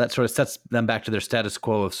him. So that sort of sets them back to their status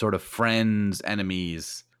quo of sort of friends,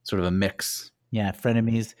 enemies, sort of a mix. Yeah,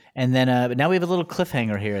 frenemies. And then now we have a little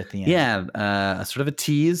cliffhanger here at the end. Yeah, sort of a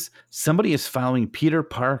tease. Somebody is following Peter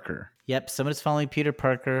Parker. Yep, somebody's following Peter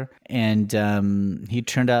Parker, and he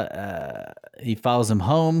turned out he follows him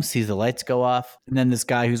home, sees the lights go off, and then this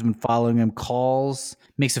guy who's been following him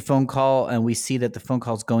makes a phone call, and we see that the phone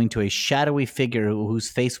call is going to a shadowy figure whose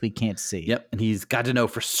face we can't see. Yep, and he's got to know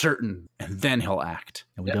for certain, and then he'll act.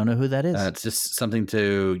 And we don't know who that is. It's just something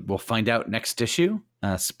we'll find out next issue.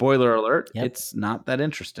 Spoiler alert, It's not that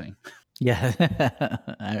interesting. Yeah,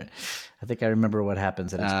 I think I remember what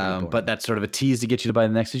happens. But that's sort of a tease to get you to buy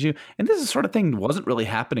the next issue. And this is sort of thing wasn't really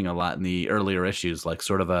happening a lot in the earlier issues. Like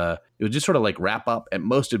it would just sort of like wrap up. At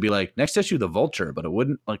most, it'd be like next issue, the Vulture, but it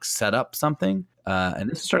wouldn't like set up something. And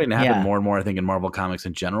this is starting to happen more and more, I think, in Marvel Comics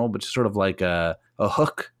in general. But just sort of like a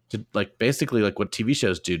hook to like basically like what TV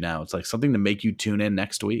shows do now. It's like something to make you tune in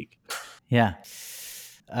next week. Yeah.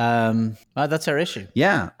 That's our issue.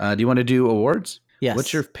 Yeah. Do you want to do awards? Yes.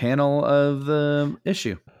 What's your panel of the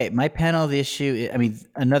issue? Okay, my panel of the issue, I mean,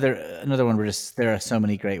 another one there are so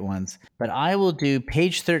many great ones. But I will do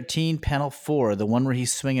page 13, panel 4, the one where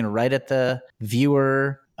he's swinging right at the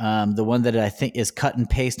viewer, the one that I think is cut and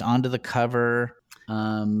paste onto the cover.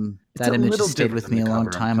 That image has stayed with me a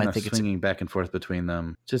long time. I think it's swinging back and forth between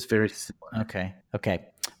them. Just very similar. Okay.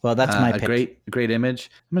 Well, that's my pick. Great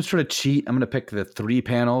image. I'm going to sort of cheat. I'm going to pick the 3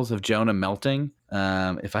 panels of Jonah melting.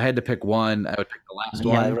 If I had to pick one, I would pick the last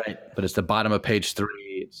one. Yeah, right. But it's the bottom of page 3.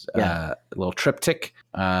 It's a little triptych.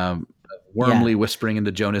 Wormly whispering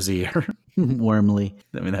into Jonah's ear. Wormly.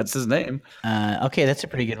 I mean, that's his name. Okay, that's a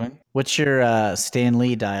pretty good one. What's your Stan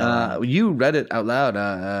Lee dialogue? You read it out loud.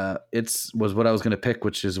 Was what I was going to pick,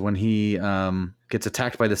 which is when he gets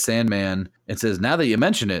attacked by the Sandman. It says, "Now that you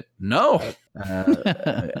mention it, no."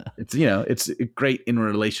 It's great in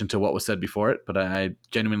relation to what was said before it, but I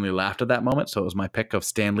genuinely laughed at that moment, so it was my pick of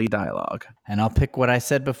Stan Lee dialogue. And I'll pick what I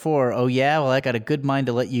said before. Oh yeah, well I got a good mind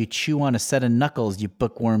to let you chew on a set of knuckles, you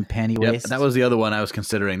bookworm panty waist. Yep, that was the other one I was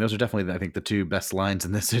considering. Those are definitely, I think, the 2 best lines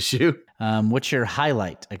in this issue. What's your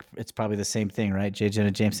highlight? It's probably the same thing, right? J.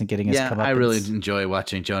 Jonah Jameson getting his comeuppance. I really enjoy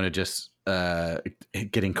watching Jonah just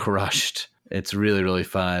getting crushed. It's really, really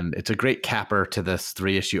fun. It's a great capper to this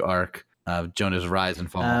 3-issue arc of Jonah's rise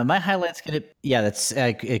and fall. My highlight's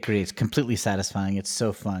I agree. It's completely satisfying. It's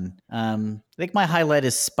so fun. I think my highlight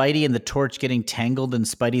is Spidey and the Torch getting tangled in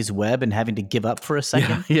Spidey's web and having to give up for a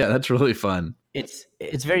second. Yeah, that's really fun.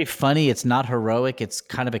 It's very funny. It's not heroic. It's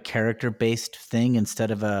kind of a character-based thing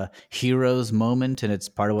instead of a hero's moment, and it's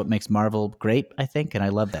part of what makes Marvel great, I think, and I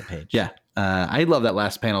love that page. Yeah. I love that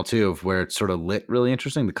last panel, too, of where it's sort of lit really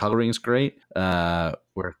interesting. The coloring is great,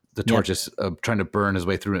 where the Torch is trying to burn his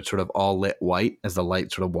way through, and it's sort of all lit white as the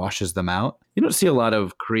light sort of washes them out. You don't see a lot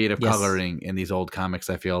of creative coloring in these old comics,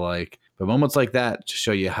 I feel like. But moments like that just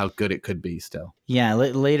show you how good it could be still. Yeah,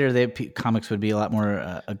 later the comics would be a lot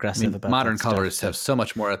more aggressive about modern that colorists stuff. have so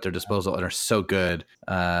much more at their disposal and are so good.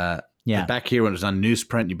 Back here when it was on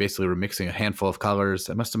newsprint, you basically were mixing a handful of colors.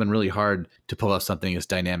 It must have been really hard to pull off something as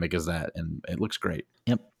dynamic as that, and it looks great.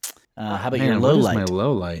 Yep. How about your low light? My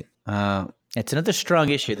low light. It's another strong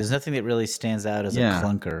issue. There's nothing that really stands out as a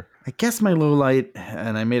clunker. I guess my low light,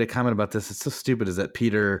 and I made a comment about this, it's so stupid, is that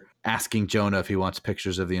Peter asking Jonah if he wants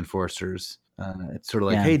pictures of the Enforcers. It's sort of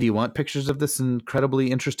like, hey, do you want pictures of this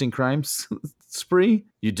incredibly interesting crime spree?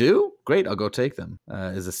 You do? Great, I'll go take them.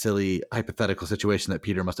 Is a silly hypothetical situation that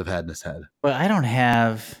Peter must have had in his head. Well, I don't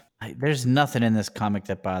have... There's nothing in this comic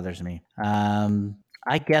that bothers me.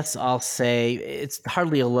 I guess I'll say it's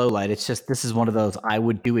hardly a low light. It's just this is one of those I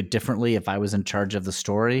would do it differently if I was in charge of the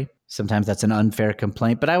story. Sometimes that's an unfair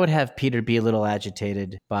complaint, but I would have Peter be a little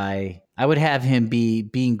agitated by I would have him be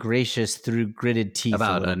being gracious through gritted teeth.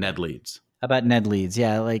 About Ned Leeds. About Ned Leeds,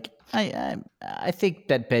 yeah. Like I think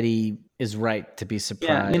that Betty is right to be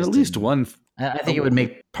surprised. Yeah, I mean, at least one. I think it would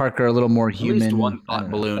make Parker a little more human. At least one I thought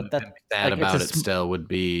don't know, balloon but and be sad about it still would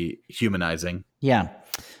be humanizing. Yeah.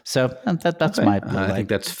 So that's Okay. my. I think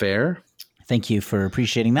that's fair. Thank you for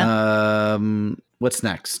appreciating that. What's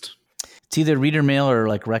next? It's either reader mail or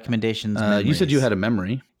like recommendations. You said you had a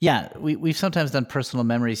memory. Yeah, we've sometimes done personal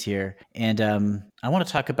memories here. And I want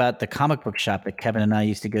to talk about the comic book shop that Kevin and I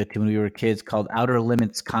used to go to when we were kids called Outer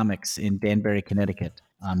Limits Comics in Danbury, Connecticut.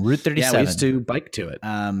 Route 37. Yeah, we used to bike to it.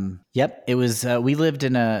 Yep. It was, we lived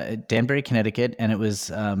in Danbury, Connecticut, and it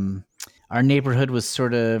was, our neighborhood was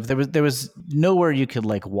sort of, there was nowhere you could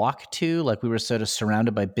like walk to. Like we were sort of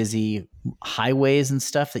surrounded by busy highways and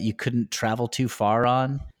stuff that you couldn't travel too far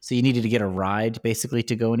on. So you needed to get a ride basically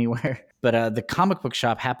to go anywhere. But the comic book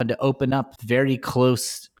shop happened to open up very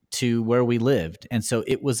close to where we lived. And so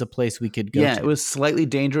it was a place we could go to. Yeah, it was slightly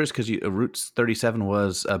dangerous because Route 37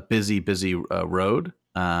 was a busy road.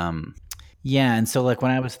 Yeah, and so like when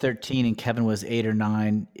I was 13 and Kevin was 8 or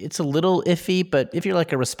 9, it's a little iffy, but if you're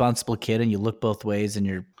like a responsible kid and you look both ways and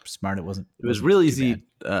you're smart, it wasn't. It was real easy.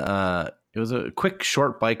 It was a quick,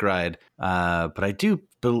 short bike ride, but I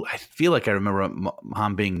feel like I remember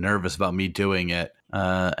Mom being nervous about me doing it,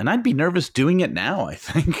 and I'd be nervous doing it now. I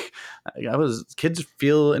think kids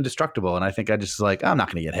feel indestructible, and I think I just like I'm not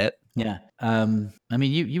going to get hit. Yeah. I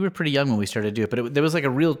mean, you were pretty young when we started to do it, but there was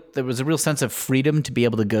a real sense of freedom to be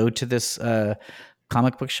able to go to this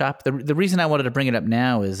comic book shop. The reason I wanted to bring it up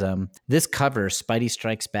now is this cover, Spidey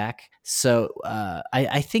Strikes Back. So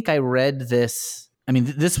I think I read this. I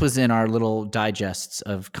mean, this was in our little digests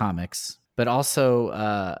of comics, but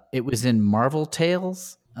also it was in Marvel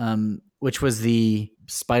Tales, which was the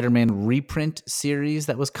Spider-Man reprint series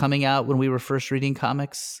that was coming out when we were first reading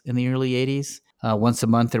comics in the early 80s. Once a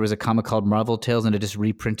month, there was a comic called Marvel Tales, and it just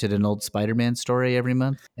reprinted an old Spider-Man story every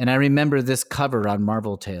month. And I remember this cover on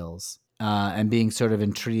Marvel Tales and being sort of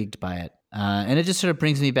intrigued by it. And it just sort of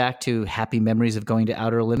brings me back to happy memories of going to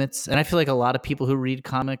Outer Limits. And I feel like a lot of people who read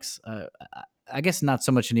comics, I guess not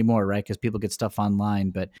so much anymore, right? Because people get stuff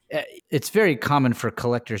online, but it's very common for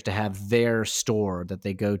collectors to have their store that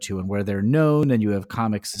they go to and where they're known, and you have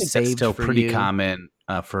comics saved. That's still for pretty you. common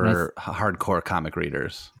for hardcore comic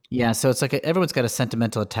readers. Yeah, so it's like everyone's got a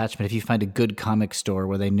sentimental attachment if you find a good comic store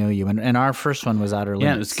where they know you. And our first one was Outer Limits.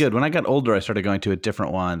 Yeah, it was good. When I got older, I started going to a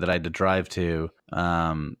different one that I had to drive to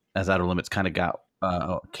as Outer Limits kind of got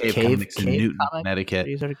Cave Comics in Newton, Connecticut,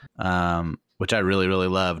 which I really, really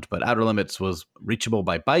loved. But Outer Limits was reachable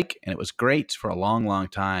by bike, and it was great for a long, long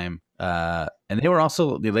time. And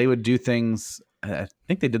they would do things. I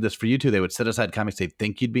think they did this for you too. They would set aside comics they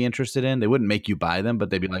think you'd be interested in. They wouldn't make you buy them, but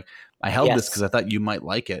they'd be like, I held this because I thought you might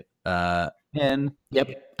like it. And yep,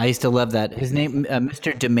 I used to love that. His name,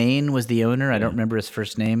 Mr. Demain, was the owner. I don't remember his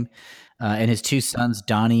first name. And his two sons,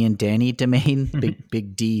 Donnie and Danny Demain,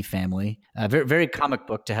 big D family. Very, very comic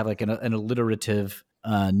book to have like an alliterative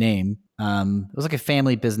name. It was like a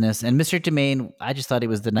family business, and Mr. Demain, I just thought he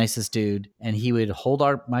was the nicest dude, and he would hold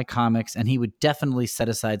my comics, and he would definitely set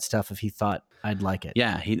aside stuff if he thought I'd like it.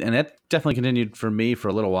 Yeah, and that definitely continued for me for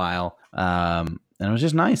a little while. And it was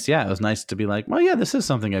just nice. Yeah, it was nice to be like, well, yeah, this is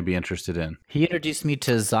something I'd be interested in. He introduced me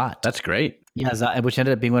to Zot. That's great. Yeah, Zot, which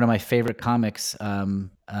ended up being one of my favorite comics.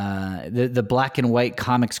 The black and white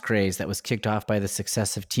comics craze that was kicked off by the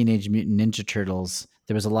success of Teenage Mutant Ninja Turtles.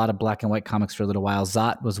 There was a lot of black and white comics for a little while.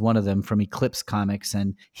 Zot was one of them from Eclipse Comics,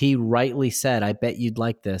 and he rightly said, I bet you'd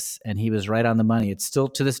like this, and he was right on the money. It's still,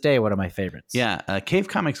 to this day, one of my favorites. Yeah, Cave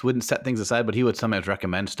Comics wouldn't set things aside, but he would sometimes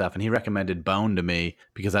recommend stuff, and he recommended Bone to me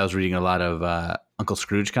because I was reading a lot of Uncle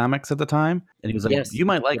Scrooge comics at the time, and he was like, you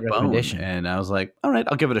might like Bone, and I was like, all right,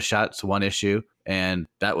 I'll give it a shot. It's one issue, and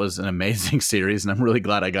that was an amazing series, and I'm really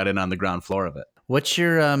glad I got in on the ground floor of it. What's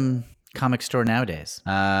your comic store nowadays?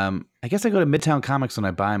 I guess I go to Midtown Comics when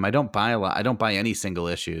I buy them. I don't buy a lot. I don't buy any single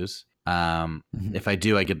issues. If I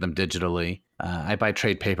do, I get them digitally. I buy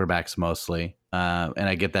trade paperbacks mostly, and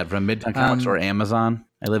I get that from Midtown Comics or Amazon.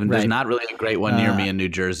 I live in. There's not really a great one near me in New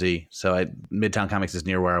Jersey, so Midtown Comics is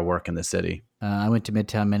near where I work in the city. I went to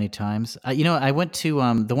Midtown many times. I went to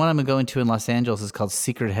the one I'm going to in Los Angeles is called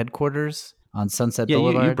Secret Headquarters on Sunset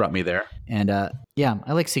Boulevard. Yeah, you brought me there. And I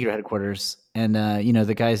like Secret Headquarters. And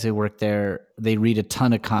the guys who work there, they read a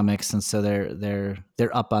ton of comics, and so they're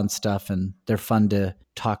up on stuff, and they're fun to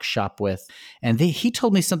talk shop with. And he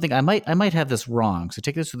told me something. I might have this wrong, so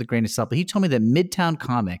take this with a grain of salt. But he told me that Midtown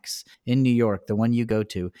Comics in New York, the one you go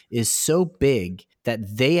to, is so big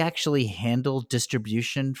that they actually handle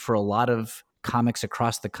distribution for a lot of comics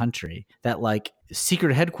across the country, that like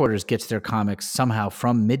Secret Headquarters gets their comics somehow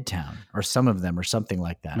from Midtown, or some of them, or something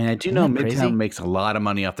like that. I mean, I do Isn't know that Midtown crazy? makes a lot of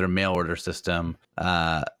money off their mail order system,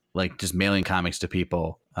 like just mailing comics to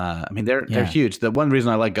people. I mean, they're Yeah. huge. The one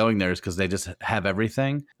reason I like going there is because they just have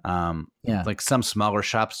everything. Yeah. Like some smaller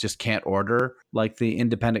shops just can't order like the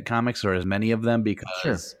independent comics or as many of them because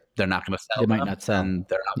Sure. they're not going to sell. They might them, not sell. and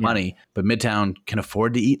they're out Yeah. money. But Midtown can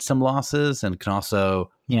afford to eat some losses and can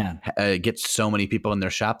also Yeah. get so many people in their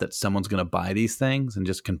shop that someone's going to buy these things and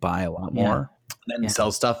just can buy a lot Yeah. more, and then Yeah.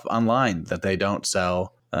 sell stuff online that they don't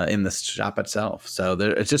sell in the shop itself. So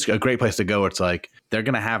it's just a great place to go. It's like they're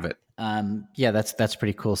going to have it. Yeah, that's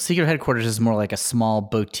pretty cool. Secret Headquarters is more like a small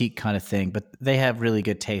boutique kind of thing, but they have really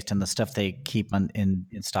good taste, and the stuff they keep in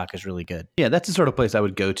stock is really good. Yeah, that's the sort of place I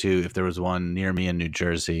would go to if there was one near me in New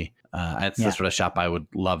Jersey. It's Yeah. the sort of shop I would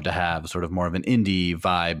love to have, sort of more of an indie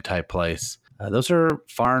vibe type place. Those are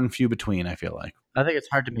far and few between, I feel like. I think it's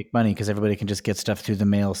hard to make money because everybody can just get stuff through the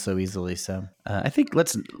mail so easily. So I think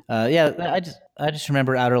let's yeah, I just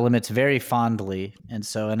remember Outer Limits very fondly, and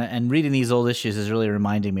so and reading these old issues is really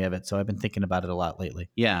reminding me of it. So I've been thinking about it a lot lately.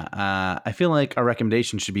 Yeah, I feel like our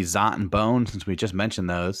recommendation should be Zot and Bone, since we just mentioned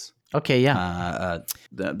those. Okay, yeah.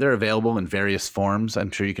 They're available in various forms.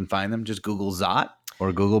 I'm sure you can find them. Just Google Zot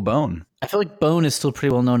or Google Bone. I feel like Bone is still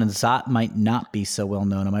pretty well known, and Zot might not be so well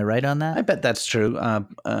known. Am I right on that? I bet that's true.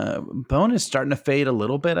 Bone is starting to fade a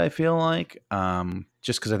little bit, I feel like,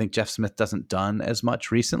 just because I think Jeff Smith doesn't done as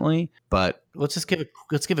much recently. But let's give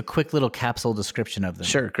a quick little capsule description of them.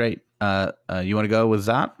 sure, great. You want to go with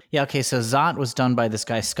Zot? Yeah, okay, so Zot was done by this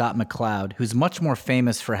guy, Scott McCloud, who's much more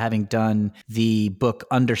famous for having done the book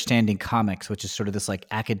Understanding Comics, which is sort of this like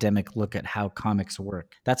academic look at how comics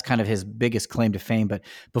work. That's kind of his biggest claim to fame. But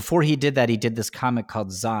before he did that, he did this comic called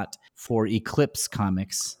Zot for Eclipse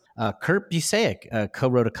Comics. Kurt Busiek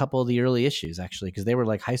co-wrote a couple of the early issues, actually, because they were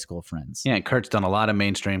like high school friends. Yeah, Kurt's done a lot of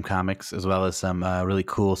mainstream comics as well as some really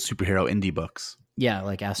cool superhero indie books. Yeah,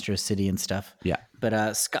 like Astro City and stuff. Yeah.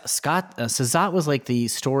 But Scott so Zot was like the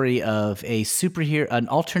story of a superhero, an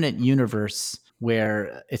alternate universe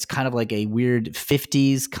where it's kind of like a weird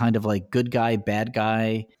 50s kind of like good guy, bad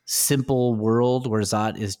guy, simple world where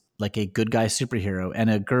Zot is like a good guy superhero,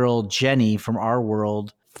 and a girl, Jenny, from our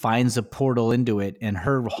world finds a portal into it, and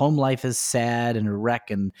her home life is sad and a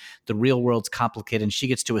wreck, and the real world's complicated, and she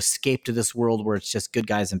gets to escape to this world where it's just good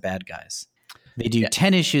guys and bad guys. They do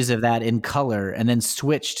 10 issues of that in color and then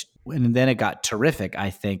switched, and then it got terrific, I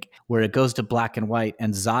think, where it goes to black and white,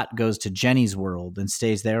 and Zot goes to Jenny's world and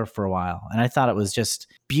stays there for a while. And I thought it was just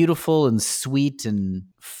beautiful and sweet and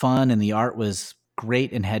fun, and the art was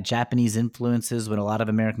great and had Japanese influences when a lot of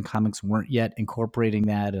American comics weren't yet incorporating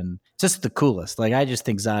that, and just the coolest. Like, I just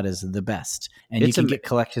think Zot is the best, and you can get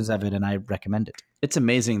collections of it, and I recommend it. It's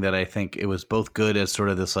amazing that I think it was both good as sort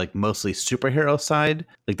of this like mostly superhero side.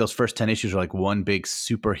 Like those first 10 issues are like one big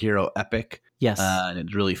superhero epic. Yes. And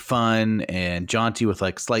it's really fun and jaunty with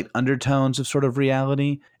like slight undertones of sort of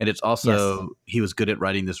reality. And it's also, he was good at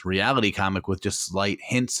writing this reality comic with just slight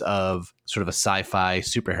hints of sort of a sci-fi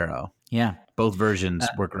superhero. Yeah. Both versions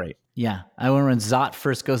were great. Yeah. I remember when Zot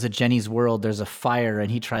first goes to Jenny's world, there's a fire and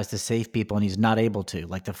he tries to save people and he's not able to.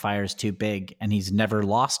 Like, the fire's too big, and he's never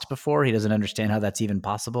lost before. He doesn't understand how that's even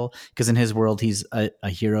possible, because in his world, he's a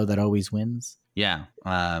hero that always wins. Yeah.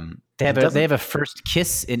 They have a first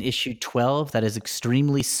kiss in issue 12 that is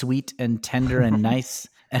extremely sweet and tender and nice.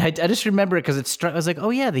 And I just remember it because I was like, oh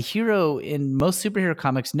yeah, the hero in most superhero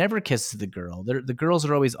comics never kisses the girl. The girls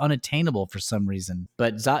are always unattainable for some reason.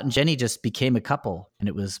 But Zot and Jenny just became a couple, and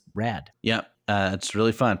it was rad. Yeah. It's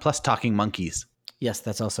really fun. Plus talking monkeys. Yes,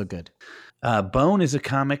 that's also good. Bone is a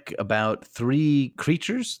comic about 3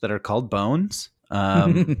 creatures that are called bones.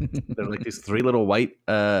 They're like these 3 little white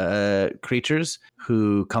creatures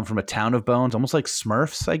who come from a town of bones, almost like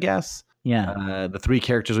Smurfs, I guess. Yeah. The 3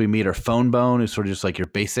 characters we meet are Phone Bone, who's sort of just like your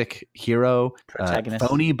basic hero. Protagonist.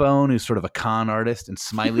 Phony Bone, who's sort of a con artist, and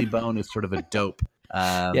Smiley Bone, who's sort of a dope.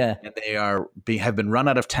 Yeah. And they have been run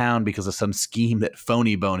out of town because of some scheme that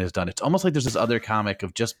Phony Bone has done. It's almost like there's this other comic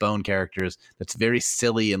of just Bone characters that's very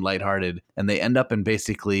silly and lighthearted, and they end up in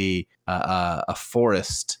basically a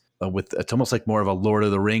forest with, it's almost like more of a Lord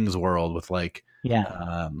of the Rings world with like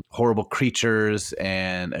horrible creatures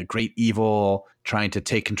and a great evil trying to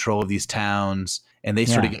take control of these towns, and they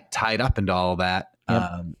sort of get tied up into all of that.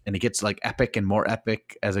 And it gets like epic and more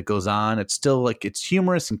epic as it goes on. It's still like, it's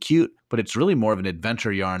humorous and cute, but it's really more of an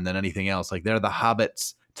adventure yarn than anything else. Like, they're the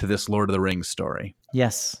hobbits to this Lord of the Rings story.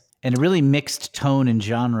 Yes. And a really mixed tone and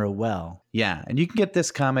genre well. Yeah, and you can get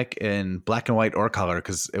this comic in black and white or color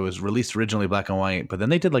because it was released originally black and white, but then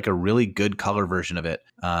they did like a really good color version of it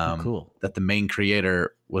Cool. that the main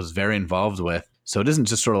creator was very involved with. So it isn't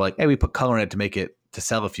just sort of like, hey, we put color in it to make it to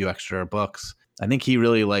sell a few extra books. I think he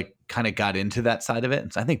really like kind of got into that side of it.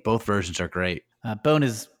 And so I think both versions are great. Bone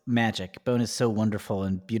is magic. Bone is so wonderful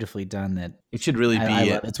and beautifully done that It should really be. I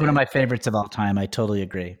love it. It's one of my favorites of all time. I totally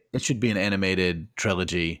agree. It should be an animated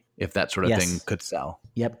trilogy if that sort of Yes. thing could sell.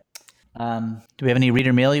 Yep. Do we have any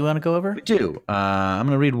reader mail you want to go over? We do. I'm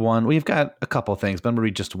going to read one. We've got a couple things, but I'm going to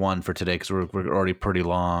read just one for today because we're already pretty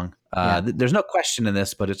long. There's no question in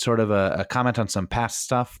this, but it's sort of a comment on some past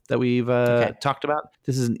stuff that we've talked about.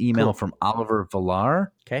 This is an email from Oliver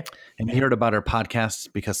Villar. Okay. And he heard about our podcast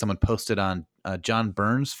because someone posted on John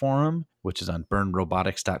Byrne's forum, which is on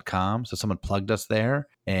byrnerobotics.com. So someone plugged us there,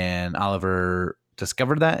 and Oliver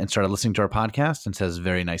discovered that and started listening to our podcast and says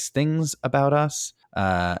very nice things about us.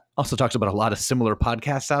 Also talks about a lot of similar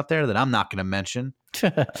podcasts out there that I'm not going to mention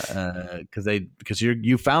because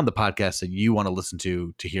you found the podcast that you want to listen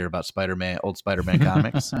to hear about Spider-Man, old Spider-Man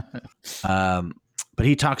comics. But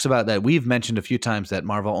he talks about that we've mentioned a few times that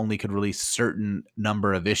Marvel only could release certain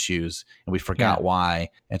number of issues, and we forgot why.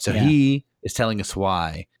 And so he is telling us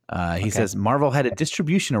why. He says Marvel had a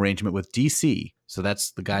distribution arrangement with DC. So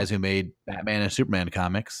that's the guys who made Batman and Superman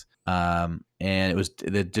comics. And it was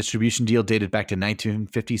the distribution deal dated back to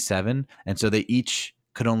 1957. And so they each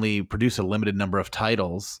could only produce a limited number of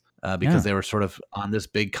titles because they were sort of on this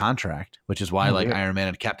big contract, which is why Iron Man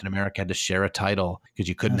and Captain America had to share a title because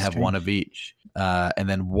you couldn't have one of each. And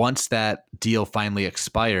then once that deal finally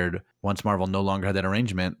expired, once Marvel no longer had that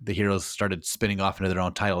arrangement, the heroes started spinning off into their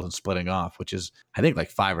own titles and splitting off, which is, I think, like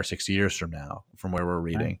 5 or 6 years from now, from where we're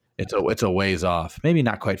reading. Right. It's a ways off. Maybe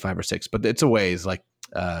not quite 5 or 6, but it's a ways. Like,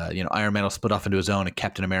 Iron Man will split off into his own, and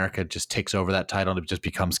Captain America just takes over that title, and it just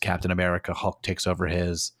becomes Captain America. Hulk takes over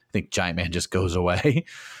his. I think Giant Man just goes away.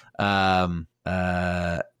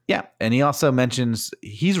 Yeah, and he also mentions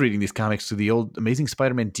he's reading these comics through the old Amazing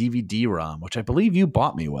Spider-Man DVD-ROM, which I believe you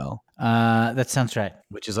bought me, Will. That sounds right.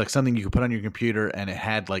 Which is like something you could put on your computer, and it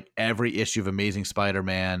had like every issue of Amazing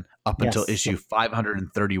Spider-Man up until issue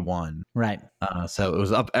 531. Right. So it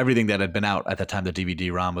was up everything that had been out at the time the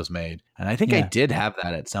DVD-ROM was made. And I think I did have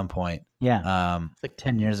that at some point. Yeah. It's like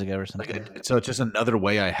 10 years ago or something. So it's just another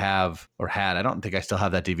way I have or had. I don't think I still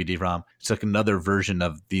have that DVD-ROM. It's like another version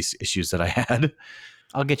of these issues that I had.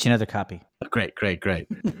 I'll get you another copy. Great.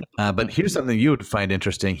 But here's something you would find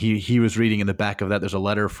interesting. He was reading in the back of that. There's a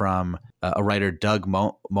letter from a writer, Doug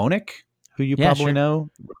Moenick, who you probably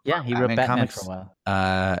know. Yeah, he wrote Batman comics for a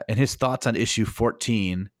while. And his thoughts on issue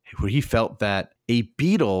 14, where he felt that a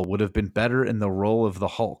Beetle would have been better in the role of the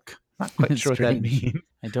Hulk. Not quite sure what that means.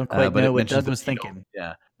 I don't quite know what Doug was thinking.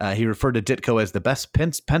 Yeah. He referred to Ditko as the best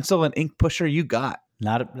pencil and ink pusher you got.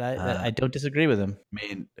 I don't disagree with him. I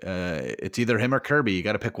mean, it's either him or Kirby. You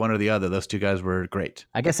got to pick one or the other. Those two guys were great.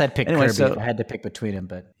 I guess I'd pick Kirby if I had to pick between them,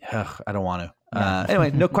 but I don't want to. Anyway,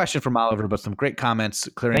 no question from Oliver, but some great comments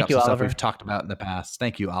clearing up some stuff we've talked about in the past.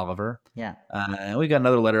 Thank you, Oliver. Yeah. And we got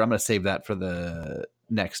another letter. I'm going to save that for the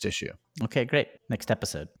next issue. Okay, great. Next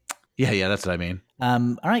episode. Yeah, that's what I mean.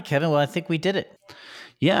 All right, Kevin. Well, I think we did it.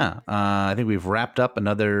 Yeah, I think we've wrapped up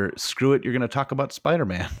another Screw It. You're going to talk about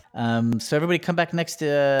Spider-Man. So everybody come back next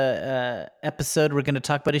episode. We're going to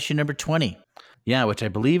talk about issue number 20. Yeah, which I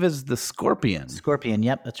believe is the Scorpion. Scorpion,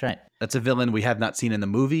 yep, that's right. That's a villain we have not seen in the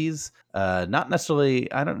movies. Not necessarily,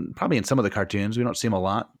 probably in some of the cartoons. We don't see him a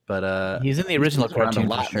lot, but he's in the original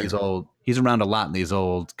cartoon. He's around a lot in these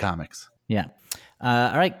old comics. Yeah.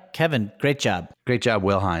 All right, Kevin, great job. Great job,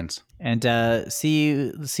 Will Hines. And see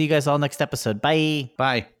you guys all next episode. Bye.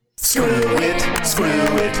 Bye. Screw it.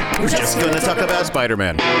 We're just gonna talk about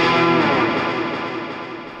Spider-Man.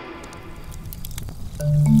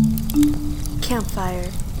 Campfire.